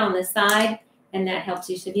clamp it on the side. And that helps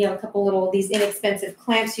you. So if you have a couple little, these inexpensive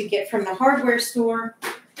clamps you get from the hardware store,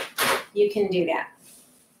 you can do that.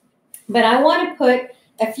 But I want to put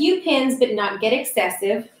a few pins, but not get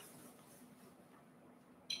excessive,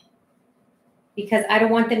 because I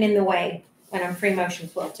don't want them in the way when I'm free motion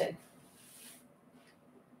quilting.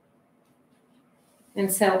 And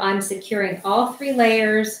so I'm securing all 3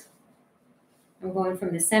 layers. I'm going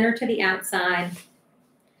from the center to the outside.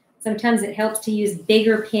 Sometimes it helps to use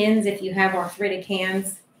bigger pins if you have arthritic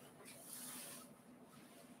hands.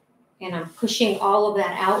 And I'm pushing all of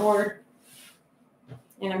that outward.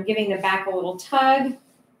 And I'm giving the back a little tug.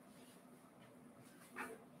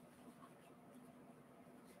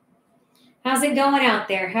 How's it going out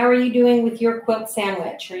there? How are you doing with your quilt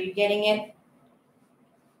sandwich? Are you getting it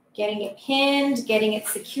pinned, getting it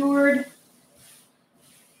secured?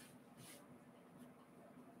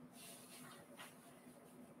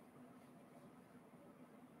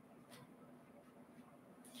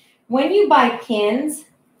 When you buy pins,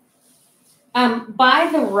 buy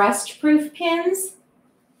the rust-proof pins,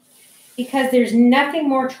 because there's nothing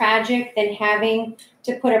more tragic than having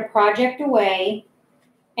to put a project away,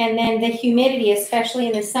 and then the humidity, especially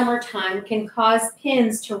in the summertime, can cause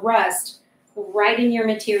pins to rust right in your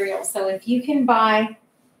material. So if you can buy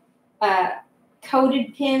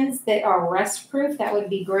coated pins that are rust-proof, that would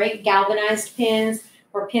be great. Galvanized pins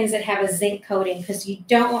or pins that have a zinc coating, because you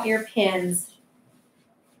don't want your pins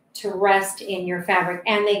to rust in your fabric,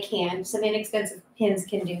 and they can. Some inexpensive pins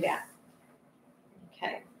can do that.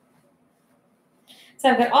 Okay. So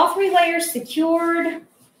I've got all 3 layers secured.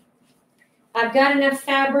 I've got enough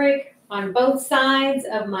fabric on both sides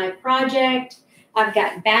of my project. I've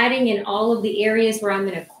got batting in all of the areas where I'm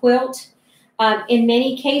going to quilt. In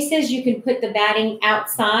many cases, you can put the batting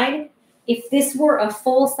outside. If this were a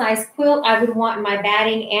full-size quilt, I would want my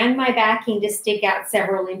batting and my backing to stick out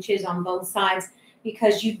several inches on both sides,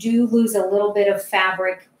 because you do lose a little bit of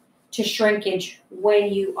fabric to shrinkage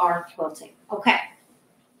when you are quilting. Okay.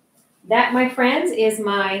 That, my friends, is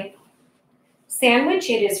my sandwich.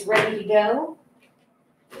 It is ready to go.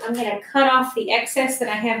 I'm going to cut off the excess that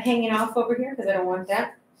I have hanging off over here, because I don't want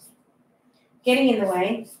that getting in the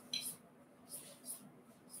way.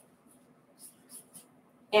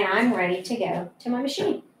 And I'm ready to go to my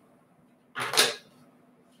machine.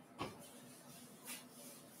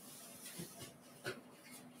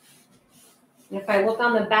 And if I look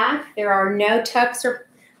on the back, there are no tucks or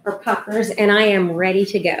puckers, and I am ready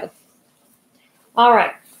to go. All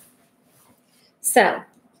right. So,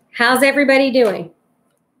 how's everybody doing?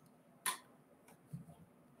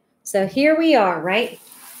 So here we are, right?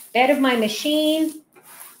 Bed of my machine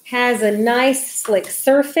has a nice slick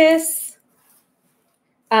surface.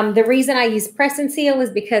 The reason I use press and seal is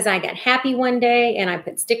because I got happy one day and I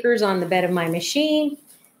put stickers on the bed of my machine,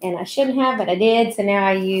 and I shouldn't have, but I did. So now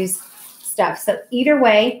I use stuff. So either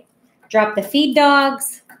way, drop the feed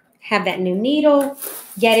dogs, have that new needle,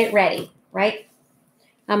 get it ready, right?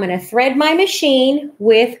 I'm going to thread my machine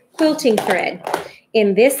with quilting thread.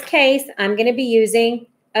 In this case, I'm going to be using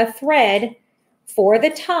a thread for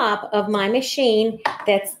the top of my machine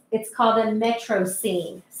it's called a metro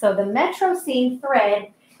seam. So the metro seam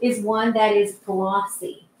thread is one that is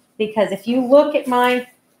glossy, because if you look at my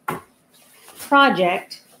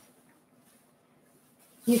project,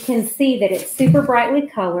 you can see that it's super brightly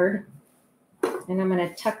colored, and I'm going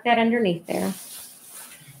to tuck that underneath there.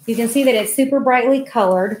 You can see that it's super brightly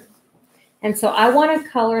colored, and so I want a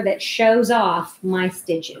color that shows off my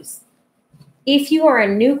stitches. If you are a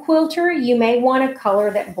new quilter, you may want a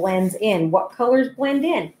color that blends in. What colors blend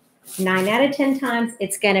in? 9 out of 10 times,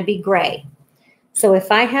 it's going to be gray. So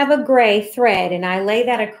if I have a gray thread and I lay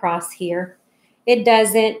that across here, it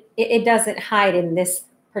doesn't hide in this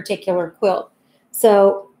particular quilt.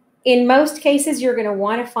 So in most cases, you're going to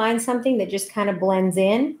want to find something that just kind of blends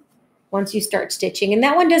in once you start stitching. And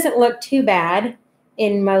that one doesn't look too bad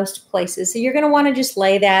in most places. So you're going to want to just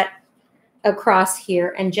lay that across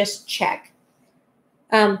here and just check.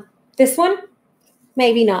 This one,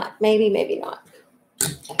 maybe not, maybe not.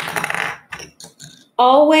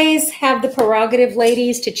 Always have the prerogative,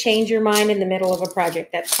 ladies, to change your mind in the middle of a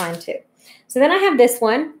project. That's fine too. So then I have this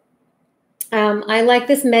one. I like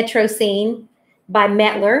this Metro Seam by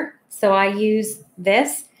Metler. So I use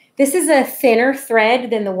this. This is a thinner thread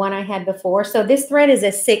than the one I had before. So this thread is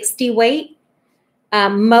a 60 weight.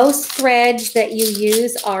 Most threads that you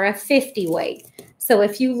use are a 50 weight. So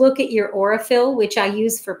if you look at your Aurifil, which I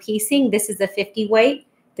use for piecing, this is a 50 weight.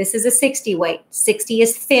 This is a 60 weight. 60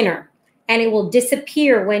 is thinner, and it will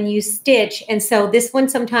disappear when you stitch. And so this one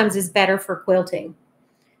sometimes is better for quilting,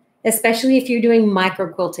 especially if you're doing micro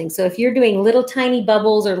quilting. So if you're doing little tiny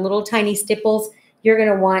bubbles or little tiny stipples, you're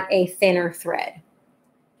going to want a thinner thread.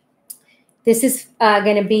 This is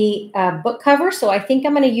going to be a book cover. So I think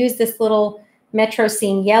I'm going to use this little Metro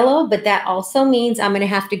Seam yellow, but that also means I'm going to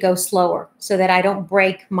have to go slower so that I don't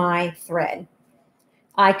break my thread.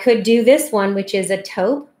 I could do this one, which is a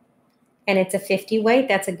taupe, and it's a 50 weight.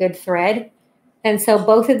 That's a good thread. And so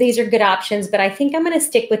both of these are good options, but I think I'm going to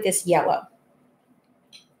stick with this yellow.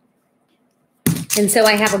 And so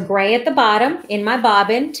I have a gray at the bottom in my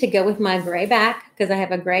bobbin to go with my gray back, because I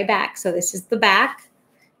have a gray back. So this is the back.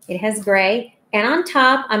 It has gray. And on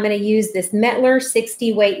top, I'm going to use this Metler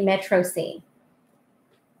 60 weight Metro Seam.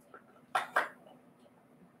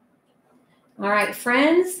 All right,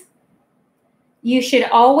 friends, You should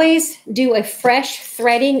always do a fresh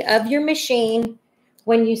threading of your machine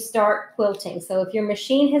when you start quilting. So if your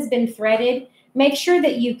machine has been threaded, make sure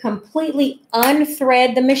that you completely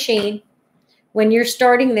unthread the machine. When you're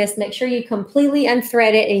starting this, make sure you completely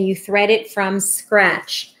unthread it and you thread it from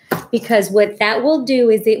scratch, because what that will do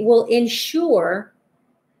is it will ensure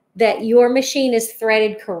that your machine is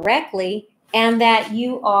threaded correctly and that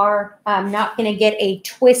you are not going to get a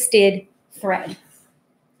twisted thread.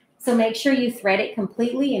 So make sure you thread it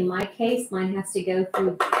completely. In my case, mine has to go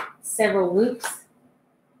through several loops.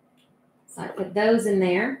 So I put those in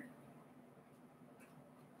there.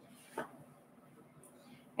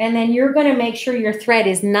 And then you're going to make sure your thread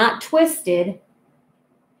is not twisted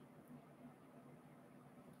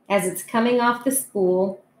as it's coming off the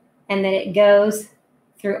spool, and that it goes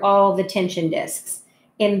through all the tension discs.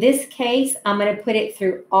 In this case, I'm going to put it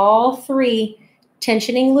through all 3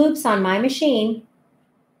 tensioning loops on my machine.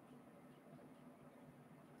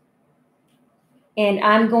 And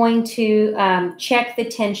I'm going to check the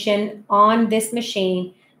tension on this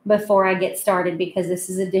machine before I get started, because this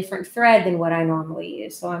is a different thread than what I normally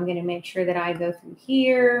use. So I'm going to make sure that I go through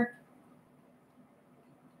here,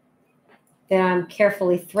 that I'm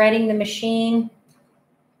carefully threading the machine.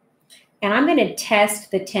 And I'm going to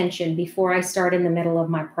test the tension before I start in the middle of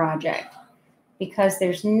my project, because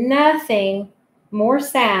there's nothing more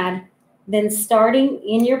sad than starting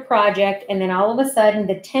in your project and then all of a sudden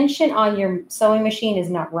the tension on your sewing machine is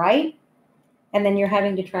not right. And then you're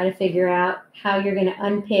having to try to figure out how you're going to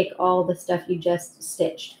unpick all the stuff you just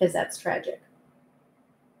stitched, because that's tragic.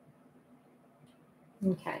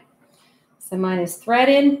 Okay, so mine is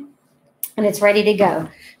threaded and it's ready to go.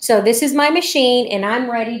 So this is my machine and I'm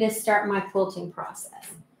ready to start my quilting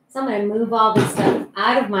process. So I'm going to move all this stuff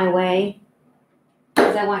out of my way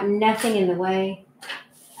because I want nothing in the way.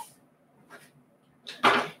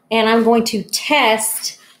 And I'm going to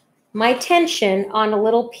test my tension on a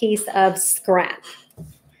little piece of scrap.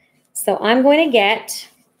 So I'm going to get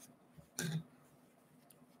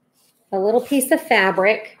a little piece of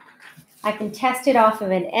fabric. I can test it off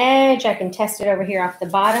of an edge. I can test it over here off the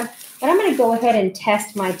bottom. But I'm going to go ahead and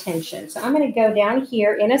test my tension. So I'm going to go down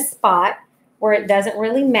here in a spot where it doesn't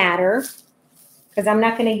really matter, because I'm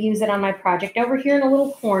not going to use it on my project, over here in a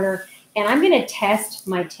little corner. And I'm going to test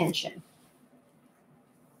my tension.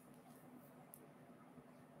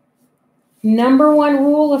 Number 1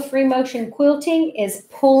 rule of free motion quilting is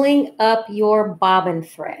pulling up your bobbin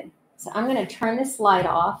thread. So I'm going to turn this light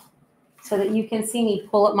off so that you can see me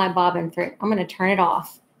pull up my bobbin thread. I'm going to turn it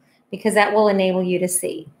off because that will enable you to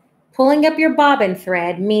see. Pulling up your bobbin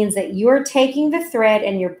thread means that you're taking the thread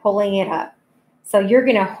and you're pulling it up. So you're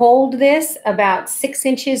going to hold this about 6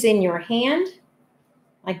 inches in your hand,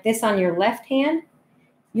 like this on your left hand.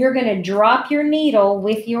 You're going to drop your needle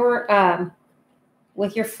with your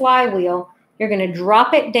flywheel. You're going to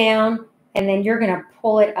drop it down and then you're going to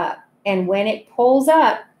pull it up. And when it pulls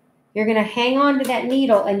up, you're going to hang on to that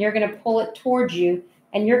needle and you're going to pull it towards you,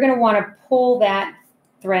 and you're going to want to pull that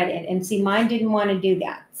thread in. And see, mine didn't want to do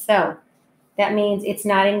that. So that means it's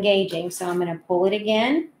not engaging. So I'm going to pull it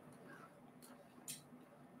again.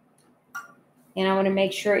 And I want to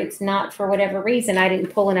make sure it's not, for whatever reason, I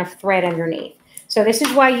didn't pull enough thread underneath. So this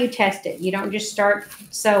is why you test it. You don't just start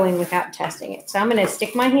sewing without testing it. So I'm going to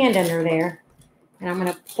stick my hand under there and I'm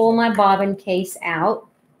going to pull my bobbin case out.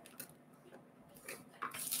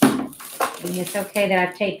 And it's okay that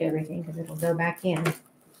I've taped everything because it'll go back in.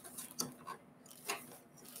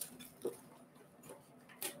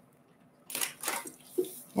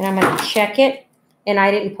 And I'm going to check it, and I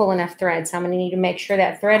didn't pull enough thread. So I'm going to need to make sure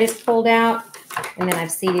that thread is pulled out, and then I've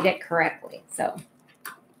seated it correctly. So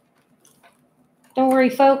don't worry,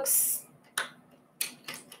 folks.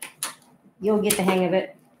 You'll get the hang of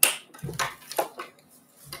it.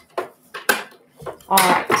 All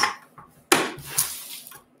right.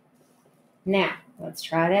 Now, let's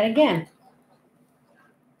try that again.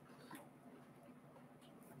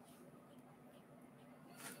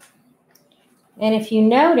 And if you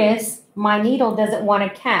notice, my needle doesn't want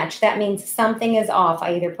to catch. That means something is off.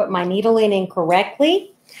 I either put my needle in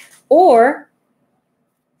incorrectly or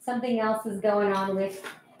something else is going on with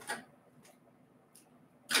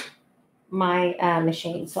my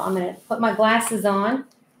machine. So I'm going to put my glasses on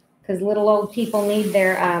because little old people need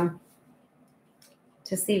their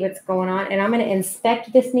to see what's going on. And I'm going to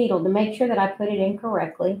inspect this needle to make sure that I put it in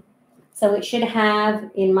correctly. So it should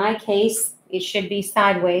have, in my case, it should be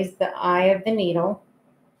sideways, the eye of the needle.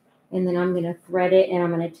 And then I'm going to thread it and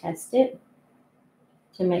I'm going to test it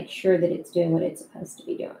to make sure that it's doing what it's supposed to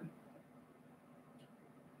be doing.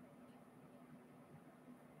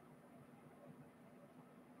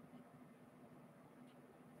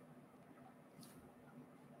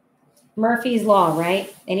 Murphy's Law,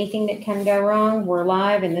 right? Anything that can go wrong, we're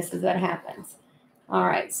live, and this is what happens. All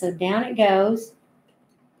right, so down it goes.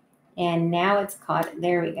 And now it's caught.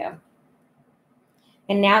 There we go.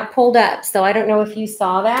 And now it pulled up. So I don't know if you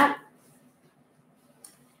saw that,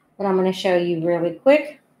 but I'm going to show you really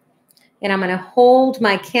quick. And I'm going to hold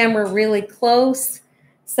my camera really close.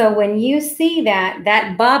 So when you see that,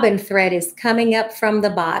 that bobbin thread is coming up from the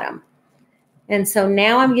bottom. And so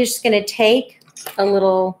now I'm just going to take a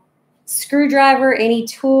little screwdriver, any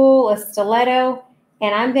tool, a stiletto,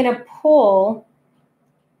 and I'm going to pull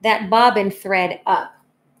that bobbin thread up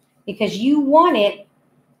because you want it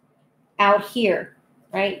out here,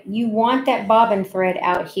 right? You want that bobbin thread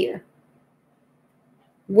out here.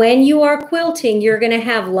 When you are quilting, you're going to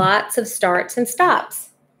have lots of starts and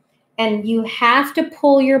stops. And you have to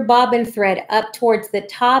pull your bobbin thread up towards the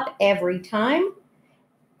top every time.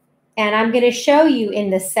 And I'm going to show you in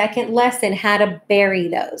the second lesson how to bury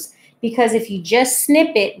those. Because if you just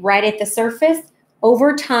snip it right at the surface,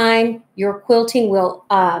 over time, your quilting will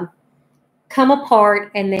come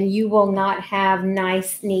apart and then you will not have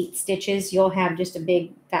nice, neat stitches. You'll have just a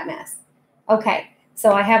big fat mess. Okay.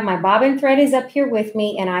 So I have my bobbin thread is up here with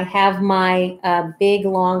me, and I have my big,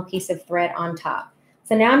 long piece of thread on top.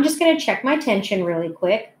 So now I'm just going to check my tension really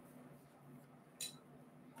quick.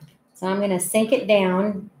 So I'm going to sink it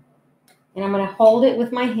down, and I'm going to hold it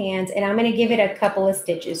with my hands, and I'm going to give it a couple of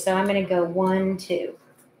stitches. So I'm going to go 1, 2.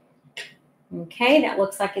 Okay, that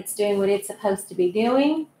looks like it's doing what it's supposed to be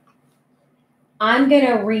doing. I'm going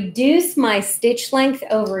to reduce my stitch length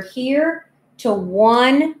over here to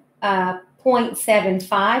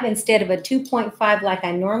 1.75 instead of a 2.5 like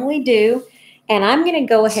I normally do. And I'm going to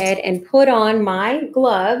go ahead and put on my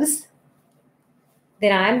gloves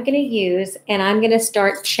that I'm going to use, and I'm going to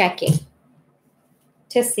start checking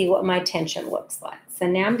to see what my tension looks like. So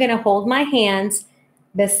now I'm going to hold my hands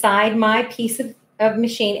beside my piece of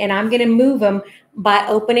machine, and I'm going to move them by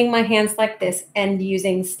opening my hands like this and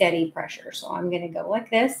using steady pressure. So I'm going to go like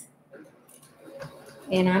this,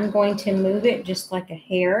 and I'm going to move it just like a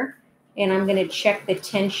hair. And I'm going to check the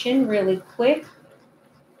tension really quick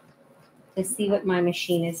to see what my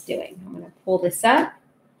machine is doing. I'm going to pull this up,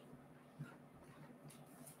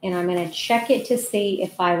 and I'm going to check it to see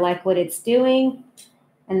if I like what it's doing.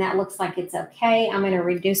 And that looks like it's okay. I'm going to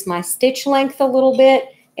reduce my stitch length a little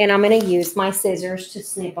bit, and I'm going to use my scissors to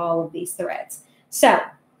snip all of these threads. So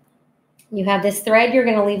you have this thread. You're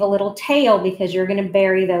going to leave a little tail because you're going to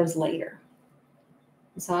bury those later.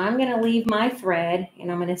 So I'm going to leave my thread,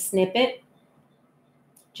 and I'm going to snip it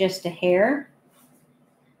just a hair.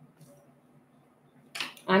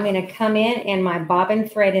 I'm going to come in, and my bobbin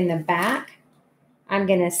thread in the back, I'm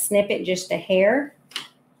going to snip it just a hair,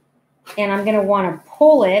 and I'm going to want to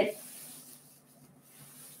pull it.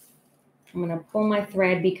 I'm going to pull my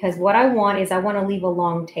thread because what I want is I want to leave a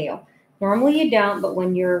long tail. Normally you don't, but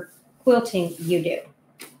when you're quilting, you do.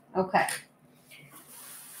 Okay.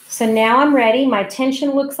 So now I'm ready. My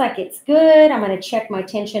tension looks like it's good. I'm going to check my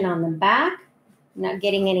tension on the back. I'm not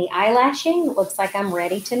getting any eyelashing. It looks like I'm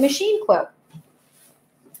ready to machine quilt.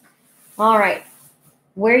 All right.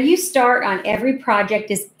 Where you start on every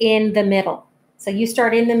project is in the middle. So you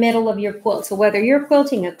start in the middle of your quilt. So whether you're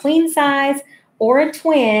quilting a queen size or a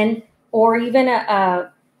twin or even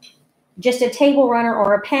just a table runner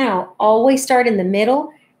or a panel, always start in the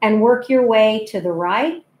middle and work your way to the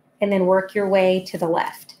right and then work your way to the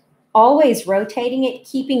left. Always rotating it,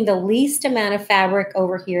 keeping the least amount of fabric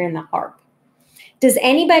over here in the harp. Does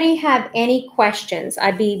anybody have any questions?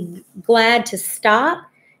 I'd be glad to stop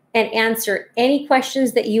and answer any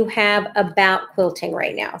questions that you have about quilting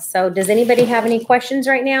right now. So does anybody have any questions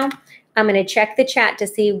right now? I'm going to check the chat to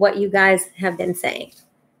see what you guys have been saying.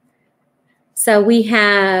 So we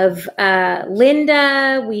have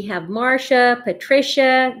Linda, we have Marcia,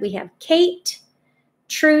 Patricia, we have Kate,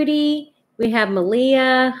 Trudy, we have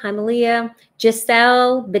Malia, hi Malia,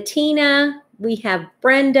 Giselle, Bettina, we have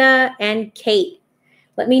Brenda and Kate.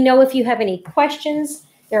 Let me know if you have any questions.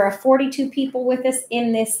 There are 42 people with us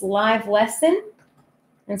in this live lesson.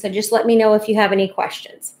 And so just let me know if you have any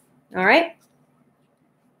questions. All right.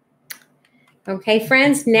 Okay,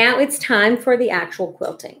 friends, now it's time for the actual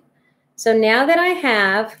quilting. So now that I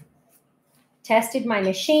have tested my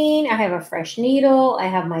machine, I have a fresh needle, I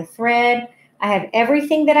have my thread, I have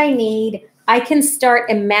everything that I need, I can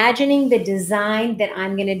start imagining the design that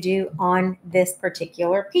I'm going to do on this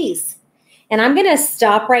particular piece. And I'm going to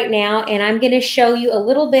stop right now, and I'm going to show you a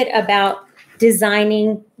little bit about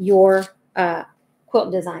designing your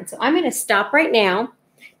quilt design. So I'm going to stop right now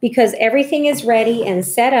because everything is ready and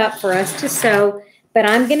set up for us to sew, but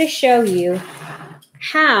I'm going to show you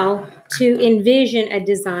how to envision a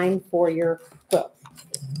design for your quilt.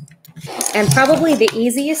 And probably the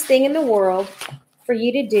easiest thing in the world for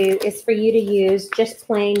you to do is for you to use just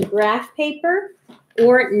plain graph paper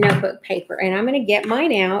or notebook paper. And I'm going to get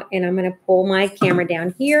mine out and I'm going to pull my camera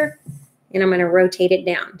down here and I'm going to rotate it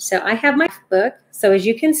down. So I have my book. So as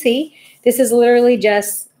you can see, this is literally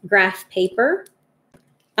just graph paper.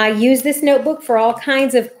 I use this notebook for all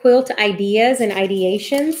kinds of quilt ideas and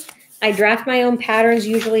ideations. I draft my own patterns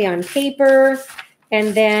usually on paper,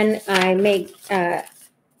 and then I make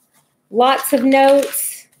lots of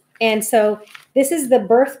notes. And so this is the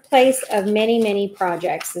birthplace of many, many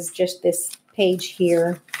projects, is just this page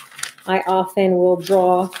here. I often will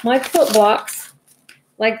draw my quilt blocks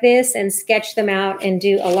like this and sketch them out and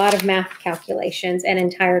do a lot of math calculations and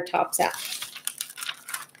entire tops out.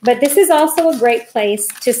 But this is also a great place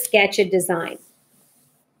to sketch a design.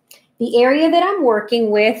 The area that I'm working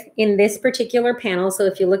with in this particular panel, so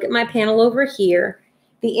if you look at my panel over here,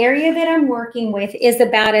 the area that I'm working with is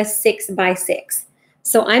about a 6 by 6.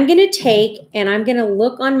 So I'm going to take and I'm going to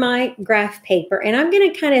look on my graph paper and I'm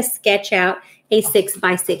going to kind of sketch out a 6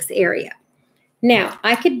 by 6 area. Now,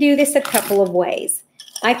 I could do this a couple of ways.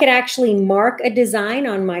 I could actually mark a design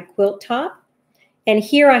on my quilt top. And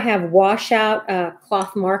here I have washout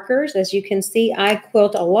cloth markers. As you can see, I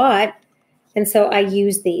quilt a lot, and so I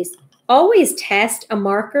use these. Always test a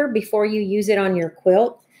marker before you use it on your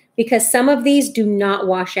quilt because some of these do not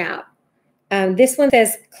wash out. This one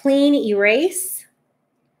says clean erase.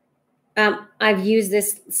 I've used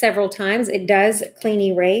this several times. It does clean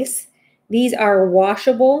erase. These are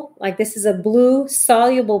washable. Like this is a blue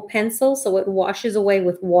soluble pencil, so it washes away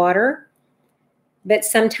with water. But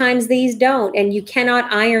sometimes these don't, and you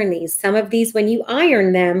cannot iron these. Some of these, when you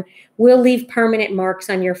iron them, will leave permanent marks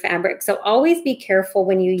on your fabric. So always be careful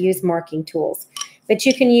when you use marking tools. But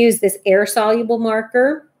you can use this air-soluble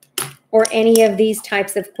marker or any of these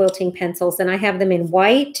types of quilting pencils. And I have them in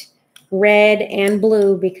white, red, and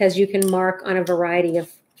blue because you can mark on a variety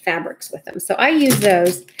of fabrics with them. So I use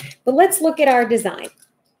those. But let's look at our design.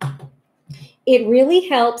 It really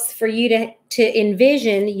helps for you to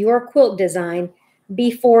envision your quilt design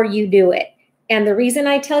before you do it. And the reason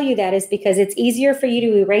I tell you that is because it's easier for you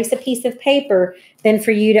to erase a piece of paper than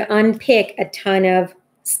for you to unpick a ton of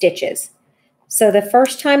stitches. So the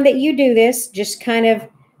first time that you do this, just kind of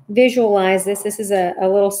visualize this. This is a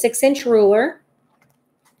little 6-inch ruler.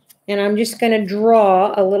 And I'm just going to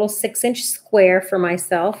draw a little 6-inch square for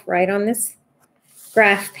myself right on this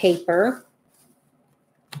graph paper.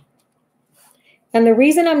 And the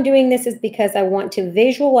reason I'm doing this is because I want to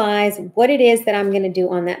visualize what it is that I'm going to do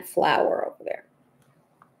on that flower over there.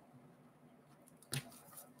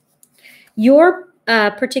 Your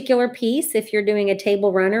particular piece, if you're doing a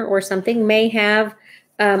table runner or something, may have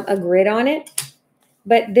a grid on it.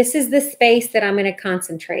 But this is the space that I'm going to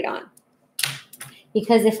concentrate on.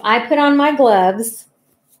 Because if I put on my gloves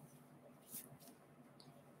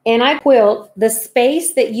and I quilt, the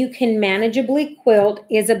space that you can manageably quilt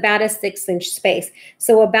is about a 6-inch space.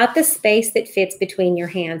 So about the space that fits between your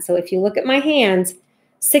hands. So if you look at my hands,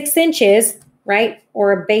 6 inches, right,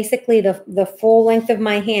 or basically the full length of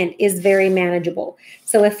my hand is very manageable.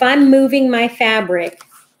 So if I'm moving my fabric,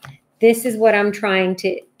 this is what I'm trying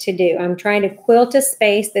to do. I'm trying to quilt a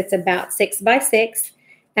space that's about 6 by 6,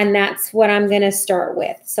 and that's what I'm going to start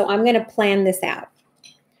with. So I'm going to plan this out.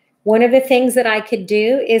 One of the things that I could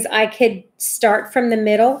do is I could start from the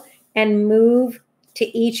middle and move to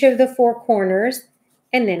each of the 4 corners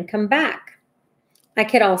and then come back. I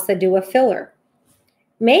could also do a filler.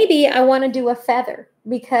 Maybe I want to do a feather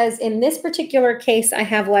because in this particular case, I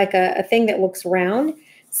have like a thing that looks round.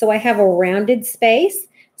 So I have a rounded space.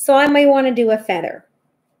 So I may want to do a feather.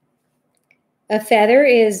 A feather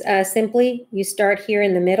is simply you start here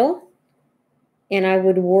in the middle and I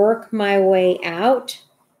would work my way out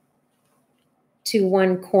to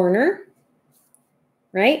one corner,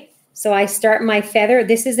 right? So I start my feather.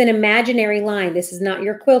 This is an imaginary line. This is not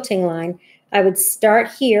your quilting line. I would start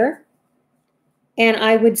here and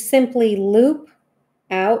I would simply loop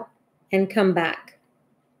out and come back.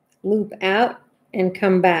 Loop out and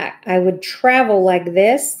come back. I would travel like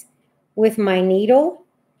this with my needle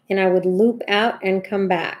and I would loop out and come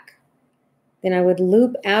back. Then I would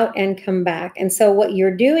loop out and come back. And so what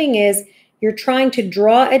you're doing is you're trying to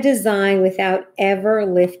draw a design without ever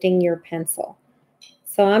lifting your pencil.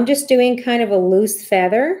 So I'm just doing kind of a loose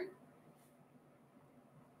feather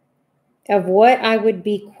of what I would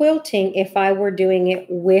be quilting if I were doing it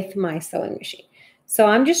with my sewing machine. So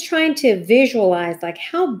I'm just trying to visualize like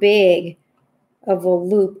how big of a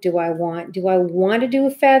loop do I want? Do I want to do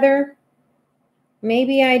a feather?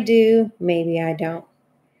 Maybe I do, maybe I don't.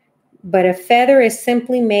 but a feather is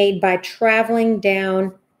simply made by traveling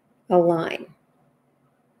down a line.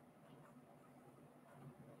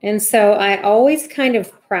 And so I always kind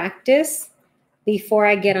of practice before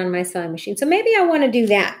I get on my sewing machine. So maybe I want to do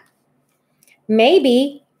that.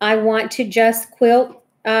 Maybe I want to just quilt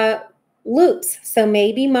loops. So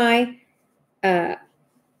maybe my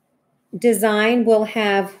design will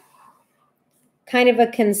have kind of a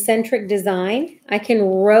concentric design. I can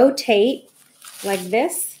rotate like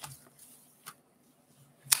this.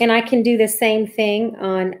 And I can do the same thing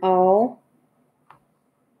on all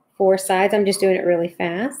 4 sides. I'm just doing it really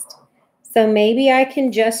fast. So maybe I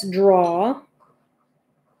can just draw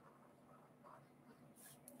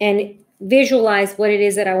and visualize what it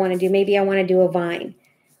is that I want to do. Maybe I want to do a vine.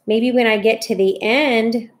 Maybe when I get to the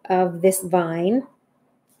end of this vine,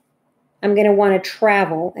 I'm going to want to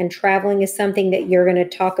travel. And traveling is something that you're going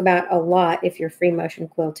to talk about a lot if you're free motion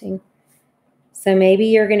quilting. So maybe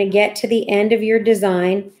you're going to get to the end of your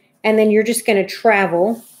design and then you're just going to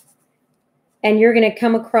travel and you're going to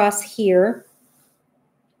come across here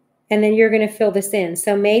and then you're going to fill this in.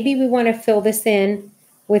 So maybe we want to fill this in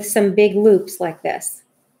with some big loops like this.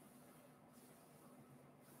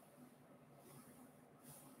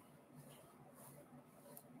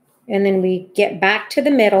 And then we get back to the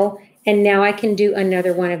middle and now I can do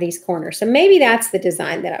another one of these corners. So maybe that's the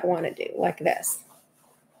design that I want to do like this.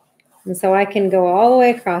 And so I can go all the way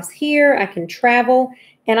across here. I can travel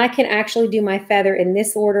and I can actually do my feather in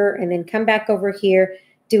this order and then come back over here,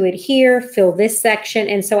 do it here, fill this section.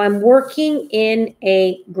 And so I'm working in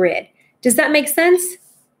a grid. Does that make sense?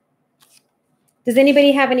 Does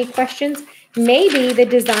anybody have any questions? Maybe the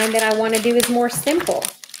design that I want to do is more simple.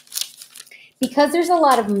 Because there's a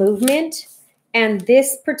lot of movement and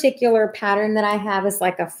this particular pattern that I have is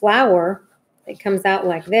like a flower that comes out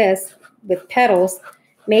like this with petals.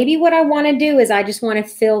 Maybe what I want to do is I just want to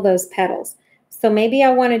fill those petals. So maybe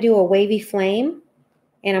I want to do a wavy flame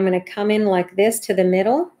and I'm going to come in like this to the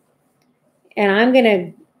middle and I'm going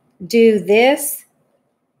to do this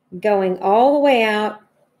going all the way out.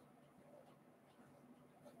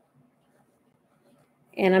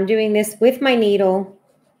 And I'm doing this with my needle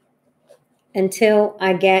until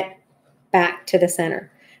I get back to the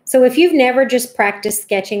center. So if you've never just practiced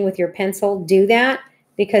sketching with your pencil, do that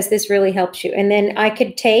because this really helps you. And then I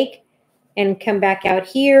could take and come back out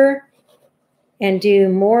here and do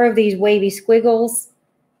more of these wavy squiggles.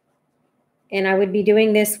 And I would be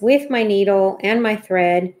doing this with my needle and my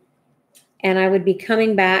thread. And I would be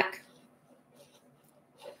coming back,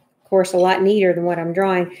 of course, a lot neater than what I'm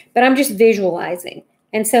drawing, but I'm just visualizing.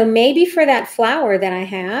 And so maybe for that flower that I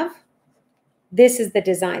have, this is the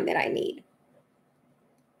design that I need.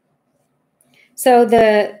 So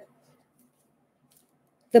the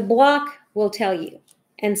block will tell you.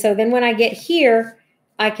 And so then when I get here,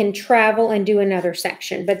 I can travel and do another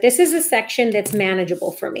section. But this is a section that's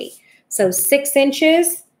manageable for me. So 6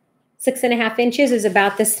 inches, 6.5 inches is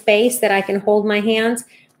about the space that I can hold my hands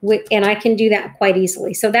with, and I can do that quite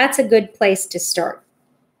easily. So that's a good place to start.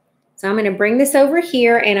 So I'm going to bring this over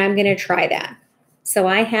here and I'm going to try that. So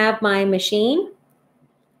I have my machine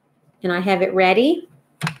and I have it ready.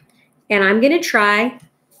 And I'm going to try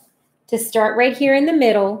to start right here in the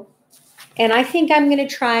middle. And I think I'm going to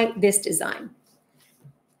try this design.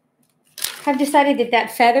 I've decided that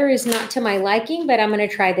that feather is not to my liking, but I'm going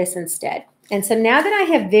to try this instead. And so now that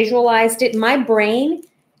I have visualized it, my brain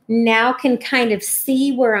now can kind of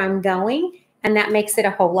see where I'm going, and that makes it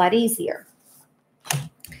a whole lot easier.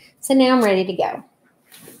 So now I'm ready to go.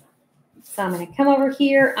 So I'm going to come over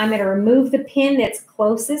here. I'm going to remove the pin that's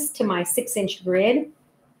closest to my 6-inch grid.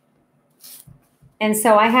 And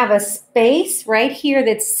so I have a space right here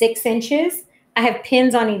that's 6 inches. I have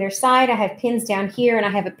pins on either side. I have pins down here, and I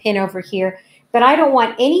have a pin over here. But I don't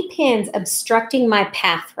want any pins obstructing my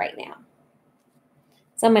path right now.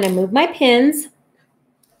 So I'm going to move my pins.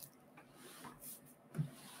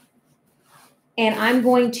 And I'm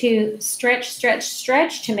going to stretch, stretch,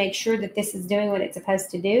 stretch to make sure that this is doing what it's supposed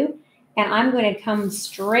to do. And I'm going to come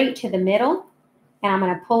straight to the middle. And I'm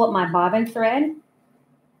going to pull up my bobbin thread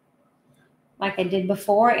like I did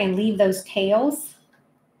before and leave those tails.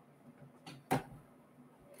 So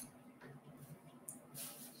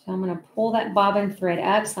I'm going to pull that bobbin thread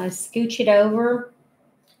up. So I scooch it over.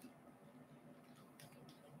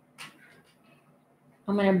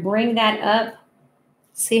 I'm going to bring that up.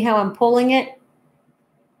 See how I'm pulling it?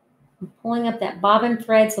 I'm pulling up that bobbin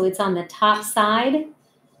thread so it's on the top side.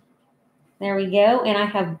 There we go. And I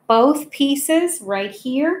have both pieces right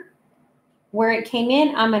here where it came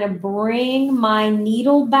in. I'm going to bring my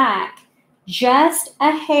needle back just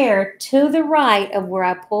a hair to the right of where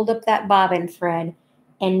I pulled up that bobbin thread.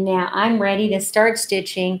 And now I'm ready to start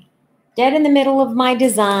stitching dead in the middle of my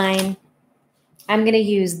design. I'm going to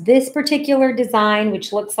use this particular design,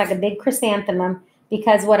 which looks like a big chrysanthemum,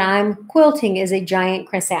 because what I'm quilting is a giant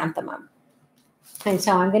chrysanthemum. And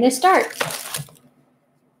so I'm going to start.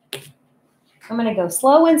 I'm going to go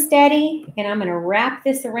slow and steady, and I'm going to wrap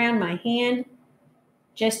this around my hand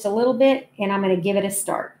just a little bit, and I'm going to give it a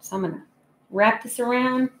start. So I'm going to wrap this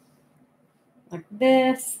around like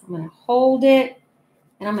this. I'm going to hold it,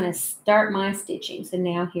 and I'm going to start my stitching. So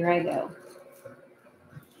now here I go.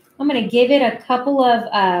 I'm going to give it a couple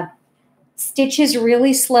of stitches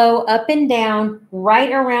really slow up and down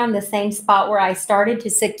right around the same spot where I started to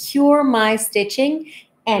secure my stitching.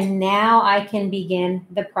 And now I can begin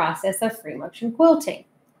the process of free motion quilting.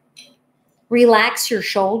 Relax your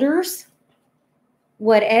shoulders.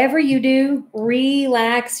 Whatever you do,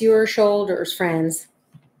 relax your shoulders, friends.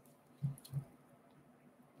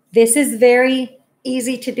 This is very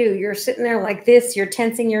easy to do. You're sitting there like this, you're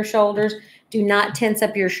tensing your shoulders. Do not tense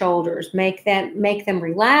up your shoulders. Make them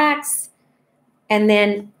relax. And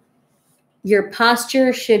then your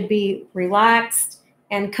posture should be relaxed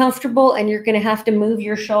and comfortable, and you're going to have to move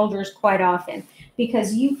your shoulders quite often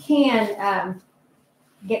because you can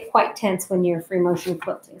get quite tense when you're free motion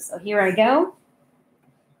quilting. So here I go.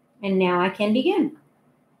 And now I can begin.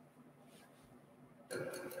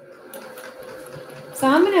 So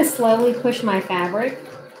I'm going to slowly push my fabric,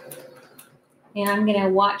 and I'm going to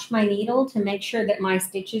watch my needle to make sure that my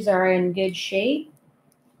stitches are in good shape.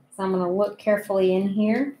 So I'm going to look carefully in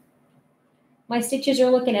here. My stitches are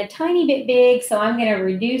looking a tiny bit big, so I'm going to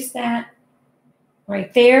reduce that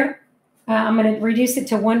right there. I'm going to reduce it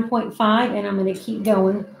to 1.5, and I'm going to keep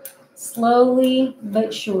going slowly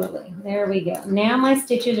but surely. There we go. Now my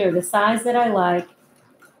stitches are the size that I like,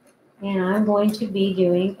 and I'm going to be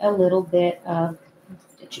doing a little bit of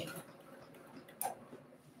stitching.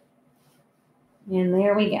 And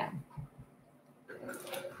there we go.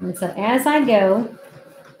 And so as I go,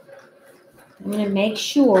 I'm going to make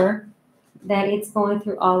sure that it's going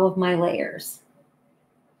through all of my layers.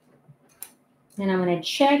 And I'm going to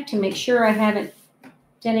check to make sure I haven't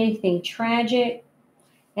done anything tragic.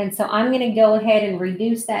 And so I'm going to go ahead and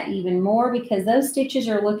reduce that even more because those stitches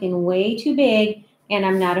are looking way too big, and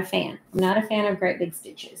I'm not a fan. I'm not a fan of great big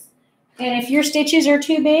stitches. And if your stitches are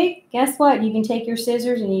too big, guess what? You can take your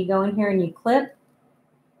scissors and you go in here and you clip.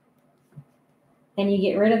 And you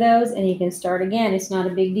get rid of those and you can start again. It's not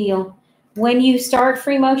a big deal. When you start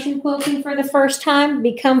free motion quilting for the first time,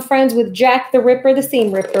 become friends with Jack the Ripper, the seam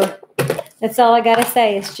ripper. That's all I got to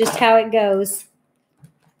say. It's just how it goes.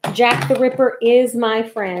 Jack the Ripper is my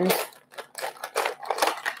friend.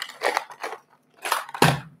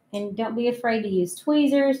 And don't be afraid to use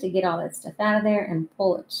tweezers to get all that stuff out of there and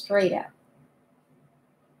pull it straight out.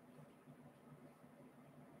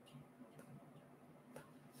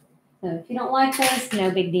 So if you don't like this, no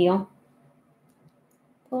big deal.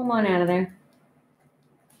 Pull them on out of there.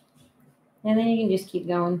 And then you can just keep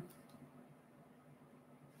going.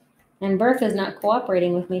 And Bertha's not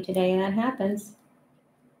cooperating with me today, and that happens.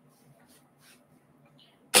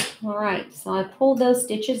 All right, so I pulled those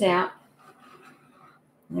stitches out.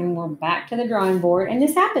 And we're back to the drawing board. And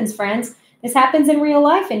this happens, friends. This happens in real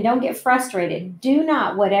life, and don't get frustrated. Do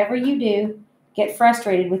not, whatever you do, get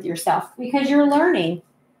frustrated with yourself because you're learning.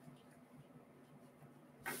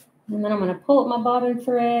 And then I'm going to pull up my bobbin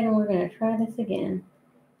thread, and we're going to try this again.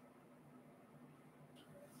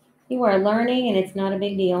 You are learning, and it's not a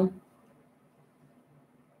big deal.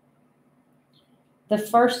 The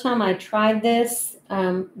first time I tried this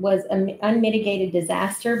was an unmitigated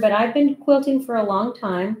disaster, but I've been quilting for a long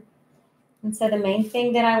time. And so the main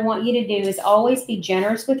thing that I want you to do is always be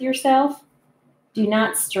generous with yourself. Do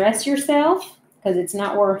not stress yourself because it's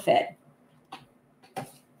not worth it.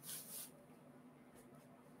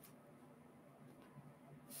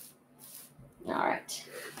 All right.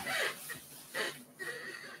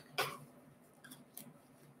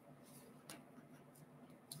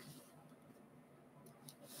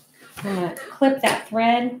 I'm going to clip that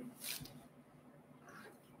thread,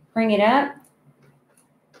 bring it up,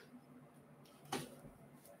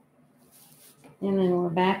 and then we're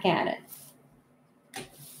back at it.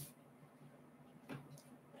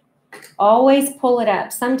 Always pull it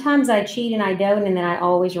up. Sometimes I cheat and I don't, and then I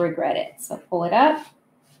always regret it. So pull it up,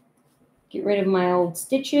 get rid of my old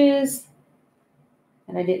stitches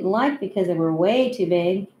that I didn't like because they were way too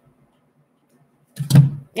big.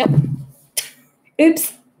 Yep.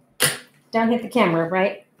 Oops. Don't hit the camera,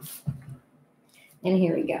 right? And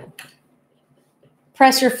here we go.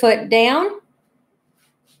 Press your foot down.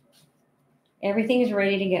 Everything is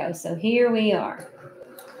ready to go. So here we are.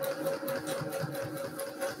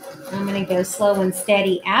 I'm going to go slow and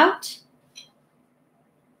steady out.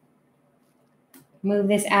 Move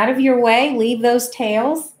this out of your way. Leave those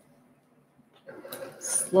tails.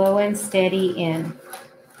 Slow and steady in.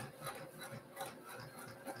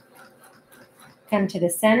 Come to the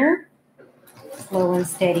center. Slow and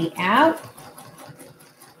steady out.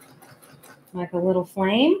 Like a little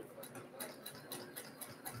flame.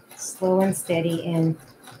 Slow and steady in.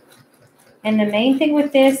 And the main thing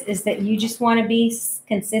with this is that you just want to be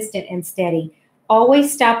consistent and steady.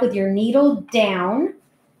 Always stop with your needle down.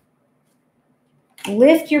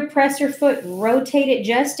 Lift your presser foot, rotate it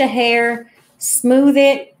just a hair, smooth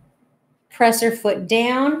it, presser foot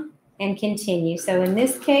down, and continue. So in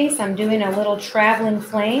this case, I'm doing a little traveling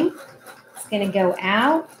flame. It's going to go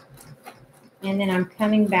out, and then I'm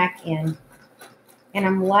coming back in. And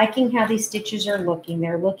I'm liking how these stitches are looking.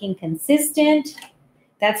 They're looking consistent.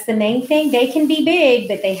 That's the main thing. They can be big,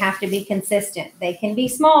 but they have to be consistent. They can be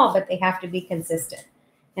small, but they have to be consistent.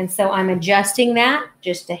 And so I'm adjusting that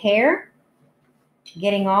just a hair.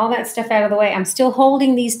 Getting all that stuff out of the way. I'm still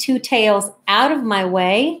holding these two tails out of my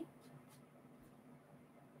way.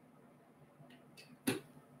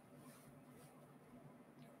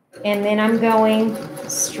 And then I'm going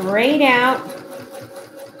straight out,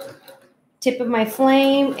 tip of my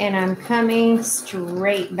flame, and I'm coming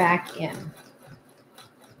straight back in.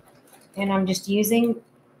 And I'm just using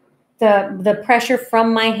the pressure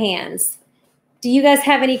from my hands. Do you guys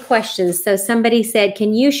have any questions? So somebody said,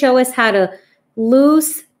 can you show us how to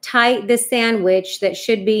loose, tight this sandwich that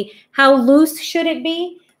should be, how loose should it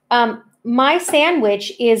be? My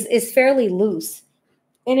sandwich is fairly loose.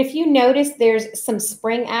 And if you notice, there's some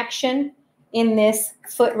spring action in this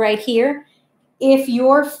foot right here. If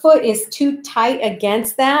your foot is too tight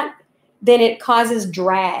against that, then it causes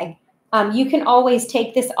drag. You can always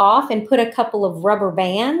take this off and put a couple of rubber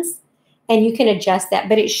bands and you can adjust that,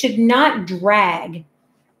 but it should not drag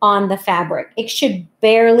on the fabric. It should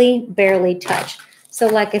barely touch. So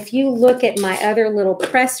like if you look at my other little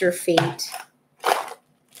presser feet,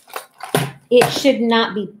 it should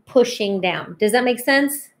not be pushing down. Does that make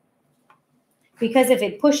sense? Because if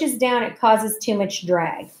it pushes down, it causes too much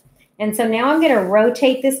drag. And so now I'm going to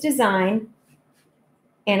rotate this design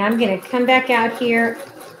and I'm going to come back out here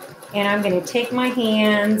and I'm going to take my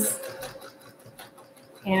hands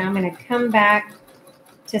and I'm going to come back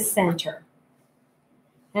to center.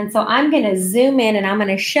 And so I'm going to zoom in and I'm going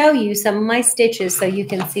to show you some of my stitches so you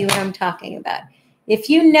can see what I'm talking about. If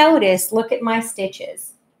you notice, look at my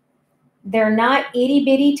stitches. They're not itty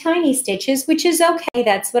bitty tiny stitches, which is okay.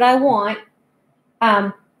 That's what I want.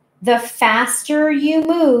 The faster you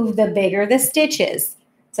move, the bigger the stitches.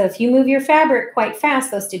 So if you move your fabric quite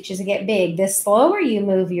fast, those stitches get big. The slower you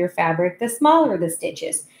move your fabric, the smaller the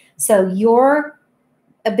stitches. So your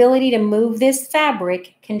ability to move this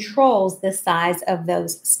fabric controls the size of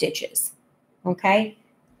those stitches, okay?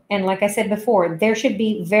 And like I said before, there should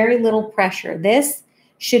be very little pressure. This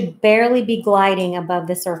should barely be gliding above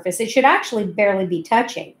the surface. It should actually barely be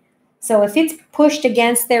touching. So if it's pushed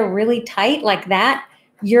against there really tight like that,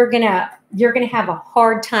 you're gonna have a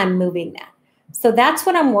hard time moving that. So that's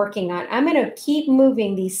what I'm working on. I'm gonna keep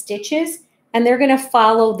moving these stitches and they're gonna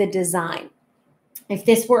follow the design. If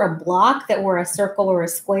this were a block that were a circle or a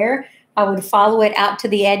square, I would follow it out to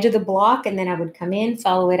the edge of the block and then I would come in,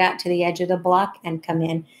 follow it out to the edge of the block and come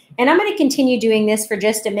in. And I'm going to continue doing this for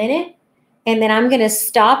just a minute. And then I'm going to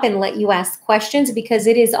stop and let you ask questions because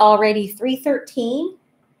it is already 3:13.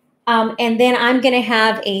 And then I'm going to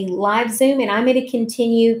have a live Zoom and I'm going to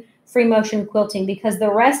continue free motion quilting because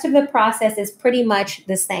the rest of the process is pretty much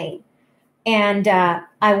the same. And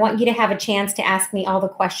I want you to have a chance to ask me all the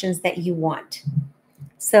questions that you want.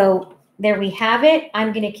 So there we have it.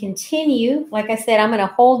 I'm going to continue. Like I said, I'm going to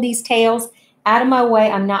hold these tails out of my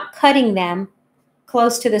way. I'm not cutting them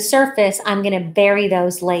close to the surface. I'm going to bury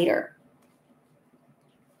those later.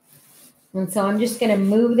 And so I'm just going to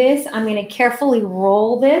move this. I'm going to carefully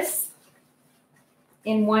roll this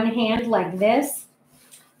in one hand like this.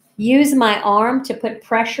 Use my arm to put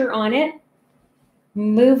pressure on it.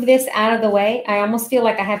 Move this out of the way. I almost feel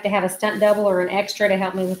like I have to have a stunt double or an extra to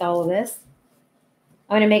help me with all of this.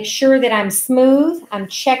 I'm going to make sure that I'm smooth. I'm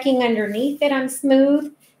checking underneath that I'm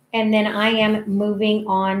smooth. And then I am moving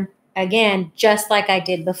on again, just like I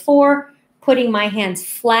did before, putting my hands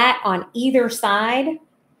flat on either side.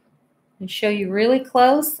 I'll show you really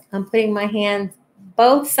close. I'm putting my hands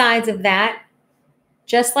both sides of that,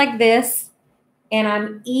 just like this. And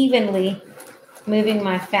I'm evenly moving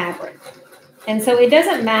my fabric. And so it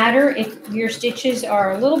doesn't matter if your stitches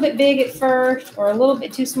are a little bit big at first or a little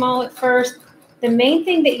bit too small at first. The main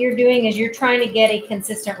thing that you're doing is you're trying to get a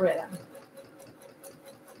consistent rhythm.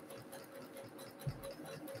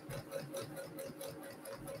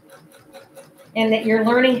 and that you're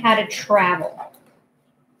learning how to travel.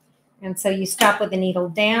 And so you stop with the needle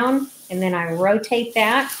down, and then I rotate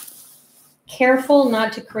that. Careful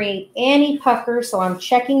not to create any pucker, so I'm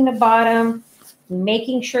checking the bottom,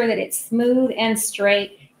 making sure that it's smooth and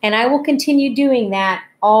straight, and I will continue doing that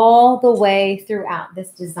all the way throughout this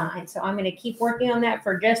design. So I'm going to keep working on that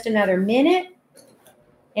for just another minute,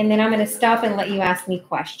 and then I'm going to stop and let you ask me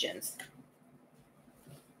questions.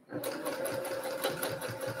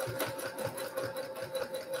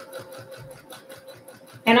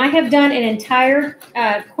 And I have done an entire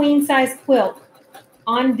queen size quilt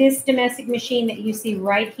on this domestic machine that you see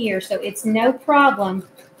right here. So it's no problem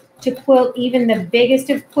to quilt even the biggest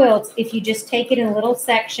of quilts if you just take it in little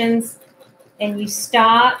sections and you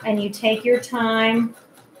stop and you take your time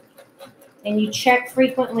and you check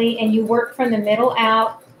frequently and you work from the middle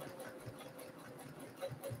out.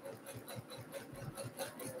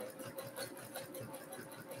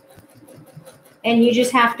 And you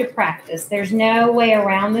just have to practice. There's no way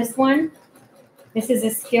around this one. This is a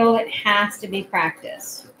skill that has to be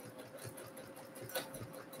practiced.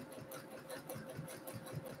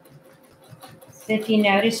 So if you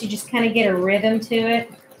notice, you just kind of get a rhythm to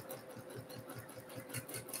it.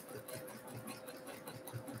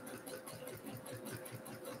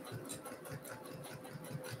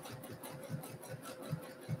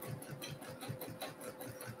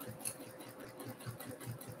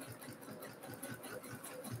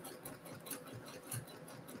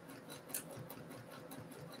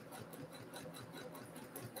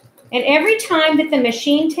 And every time that the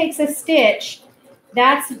machine takes a stitch,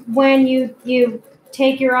 that's when you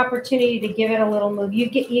take your opportunity to give it a little move. You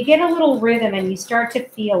get a little rhythm and you start to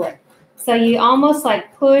feel it. So you almost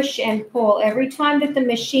like push and pull. Every time that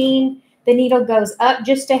the needle goes up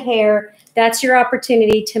just a hair, that's your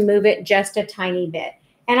opportunity to move it just a tiny bit.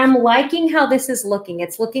 And I'm liking how this is looking.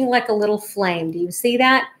 It's looking like a little flame. Do you see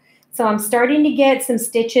that? So I'm starting to get some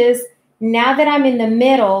stitches. Now that I'm in the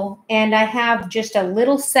middle and I have just a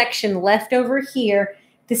little section left over here,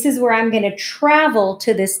 this is where I'm going to travel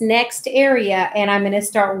to this next area and I'm going to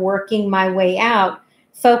start working my way out,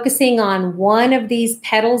 focusing on one of these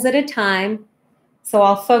petals at a time. So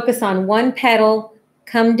I'll focus on one petal,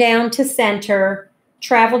 come down to center,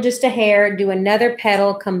 travel just a hair, do another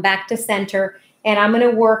petal, come back to center, and I'm going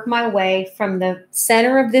to work my way from the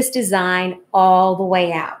center of this design all the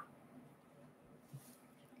way out.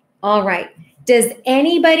 All right. Does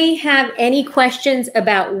anybody have any questions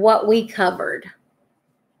about what we covered?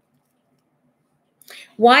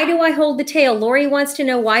 Why do I hold the tail? Lori wants to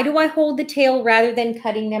know, why do I hold the tail rather than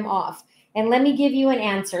cutting them off? And let me give you an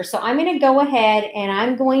answer. So I'm going to go ahead and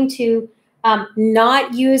I'm going to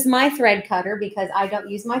not use my thread cutter because I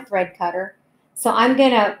don't use my thread cutter. So I'm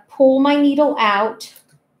going to pull my needle out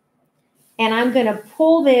and I'm going to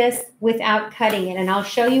pull this without cutting it. And I'll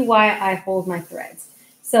show you why I hold my threads.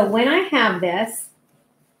 So when I have this,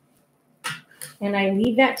 and I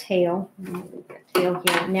leave that tail here,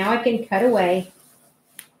 now I can cut away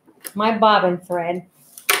my bobbin thread.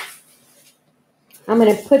 I'm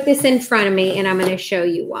going to put this in front of me, and I'm going to show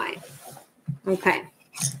you why. Okay.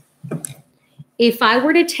 If I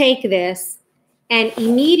were to take this and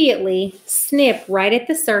immediately snip right at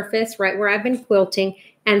the surface, right where I've been quilting,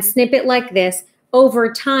 and snip it like this,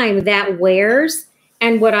 over time that wears.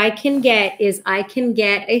 And what I can get is I can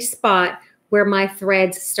get a spot where my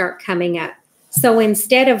threads start coming up. So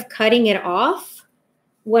instead of cutting it off,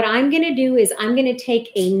 what I'm going to do is I'm going to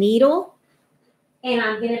take a needle and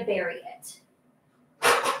I'm going to bury it.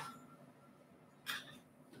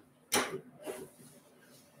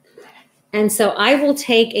 And so I will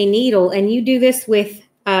take a needle, and you do this with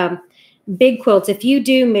big quilts. If you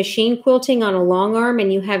do machine quilting on a long arm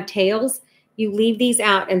and you have tails, you leave these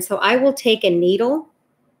out. And so I will take a needle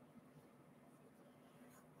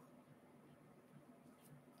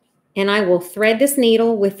and I will thread this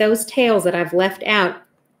needle with those tails that I've left out,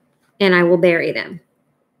 and I will bury them.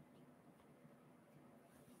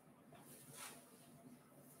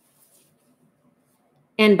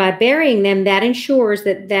 And by burying them, that ensures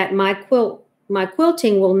that my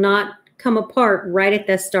quilting will not come apart right at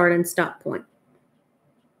the start and stop point.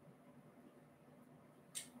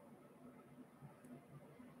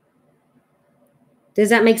 Does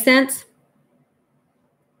that make sense?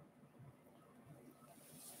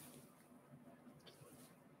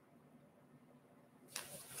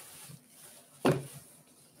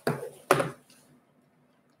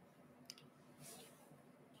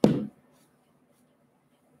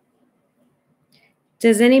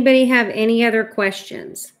 Does anybody have any other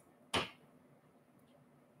questions?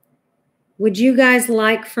 Would you guys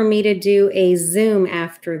like for me to do a Zoom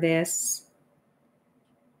after this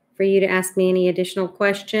for you to ask me any additional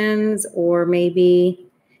questions, or maybe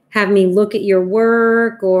have me look at your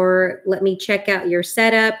work, or let me check out your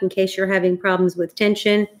setup in case you're having problems with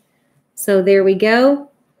tension. So there we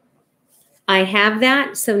go. I have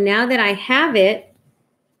that. So now that I have it,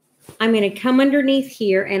 I'm going to come underneath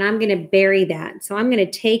here and I'm going to bury that. So I'm going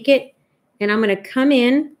to take it and I'm going to come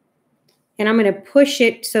in and I'm going to push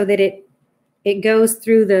it so that it goes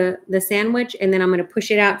through the sandwich, and then I'm going to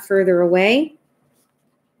push it out further away.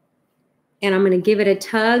 And I'm going to give it a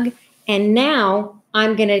tug. And now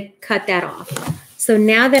I'm going to cut that off. So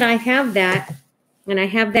now that I have that, and I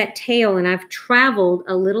have that tail, and I've traveled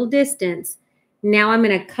a little distance, now I'm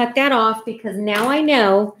going to cut that off, because now I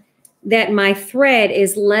know that my thread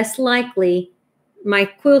is less likely, my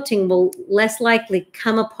quilting will less likely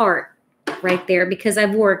come apart right there, because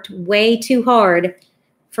I've worked way too hard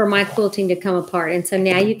for my quilting to come apart. And so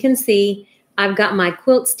now you can see I've got my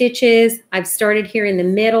quilt stitches. I've started here in the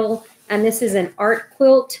middle, and this is an art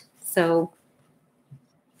quilt. So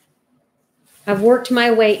I've worked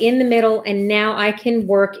my way in the middle, and now I can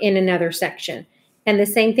work in another section. And the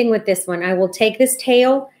same thing with this one. I will take this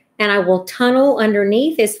tail and I will tunnel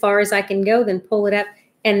underneath as far as I can go, then pull it up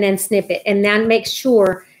and then snip it. And that makes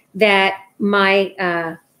sure that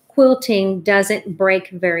my quilting doesn't break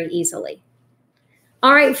very easily.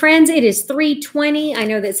 All right, friends, it is 3:20. I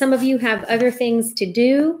know that some of you have other things to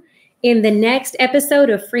do. In the next episode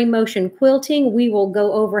of Free Motion Quilting, we will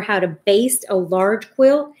go over how to baste a large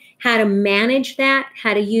quilt, how to manage that,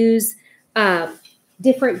 how to use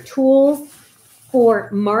different tools for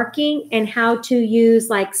marking, and how to use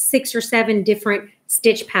like 6 or 7 different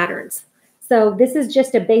stitch patterns. So this is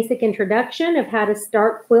just a basic introduction of how to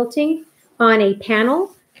start quilting on a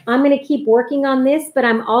panel. I'm going to keep working on this, but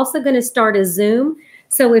I'm also going to start a Zoom.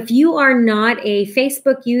 So if you are not a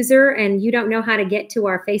Facebook user and you don't know how to get to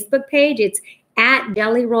our Facebook page, it's at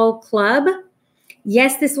Jelly Roll Club.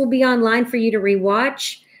 Yes, this will be online for you to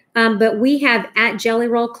rewatch, but we have at Jelly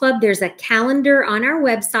Roll Club. There's a calendar on our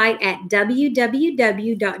website at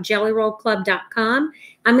www.jellyrollclub.com.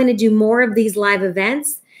 I'm going to do more of these live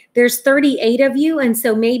events. There's 38 of you, and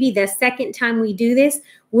so maybe the second time we do this,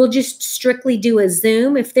 we'll just strictly do a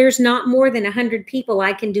Zoom. If there's not more than 100 people,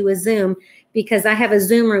 I can do a Zoom, because I have a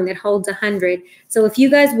Zoom room that holds 100. So if you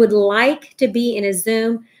guys would like to be in a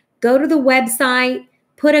Zoom, go to the website,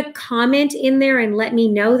 put a comment in there and let me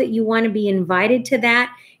know that you want to be invited to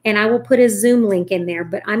that, and I will put a Zoom link in there.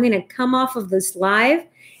 But I'm going to come off of this live,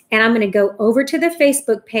 and I'm going to go over to the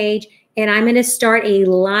Facebook page, and I'm going to start a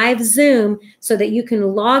live Zoom so that you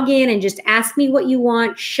can log in and just ask me what you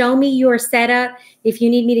want, show me your setup if you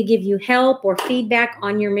need me to give you help or feedback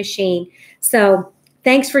on your machine. So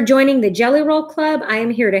thanks for joining the Jelly Roll Club. I am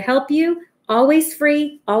here to help you. Always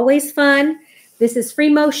free, always fun. This is Free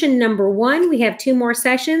Motion number 1. We have 2 more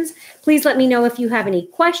sessions. Please let me know if you have any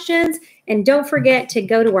questions. And don't forget to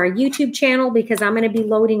go to our YouTube channel, because I'm going to be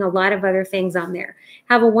loading a lot of other things on there.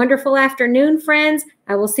 Have a wonderful afternoon, friends.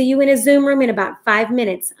 I will see you in a Zoom room in about 5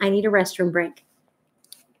 minutes. I need a restroom break.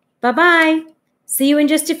 Bye-bye. See you in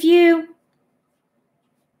just a few.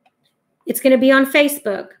 It's going to be on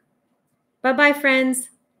Facebook. Bye-bye, friends.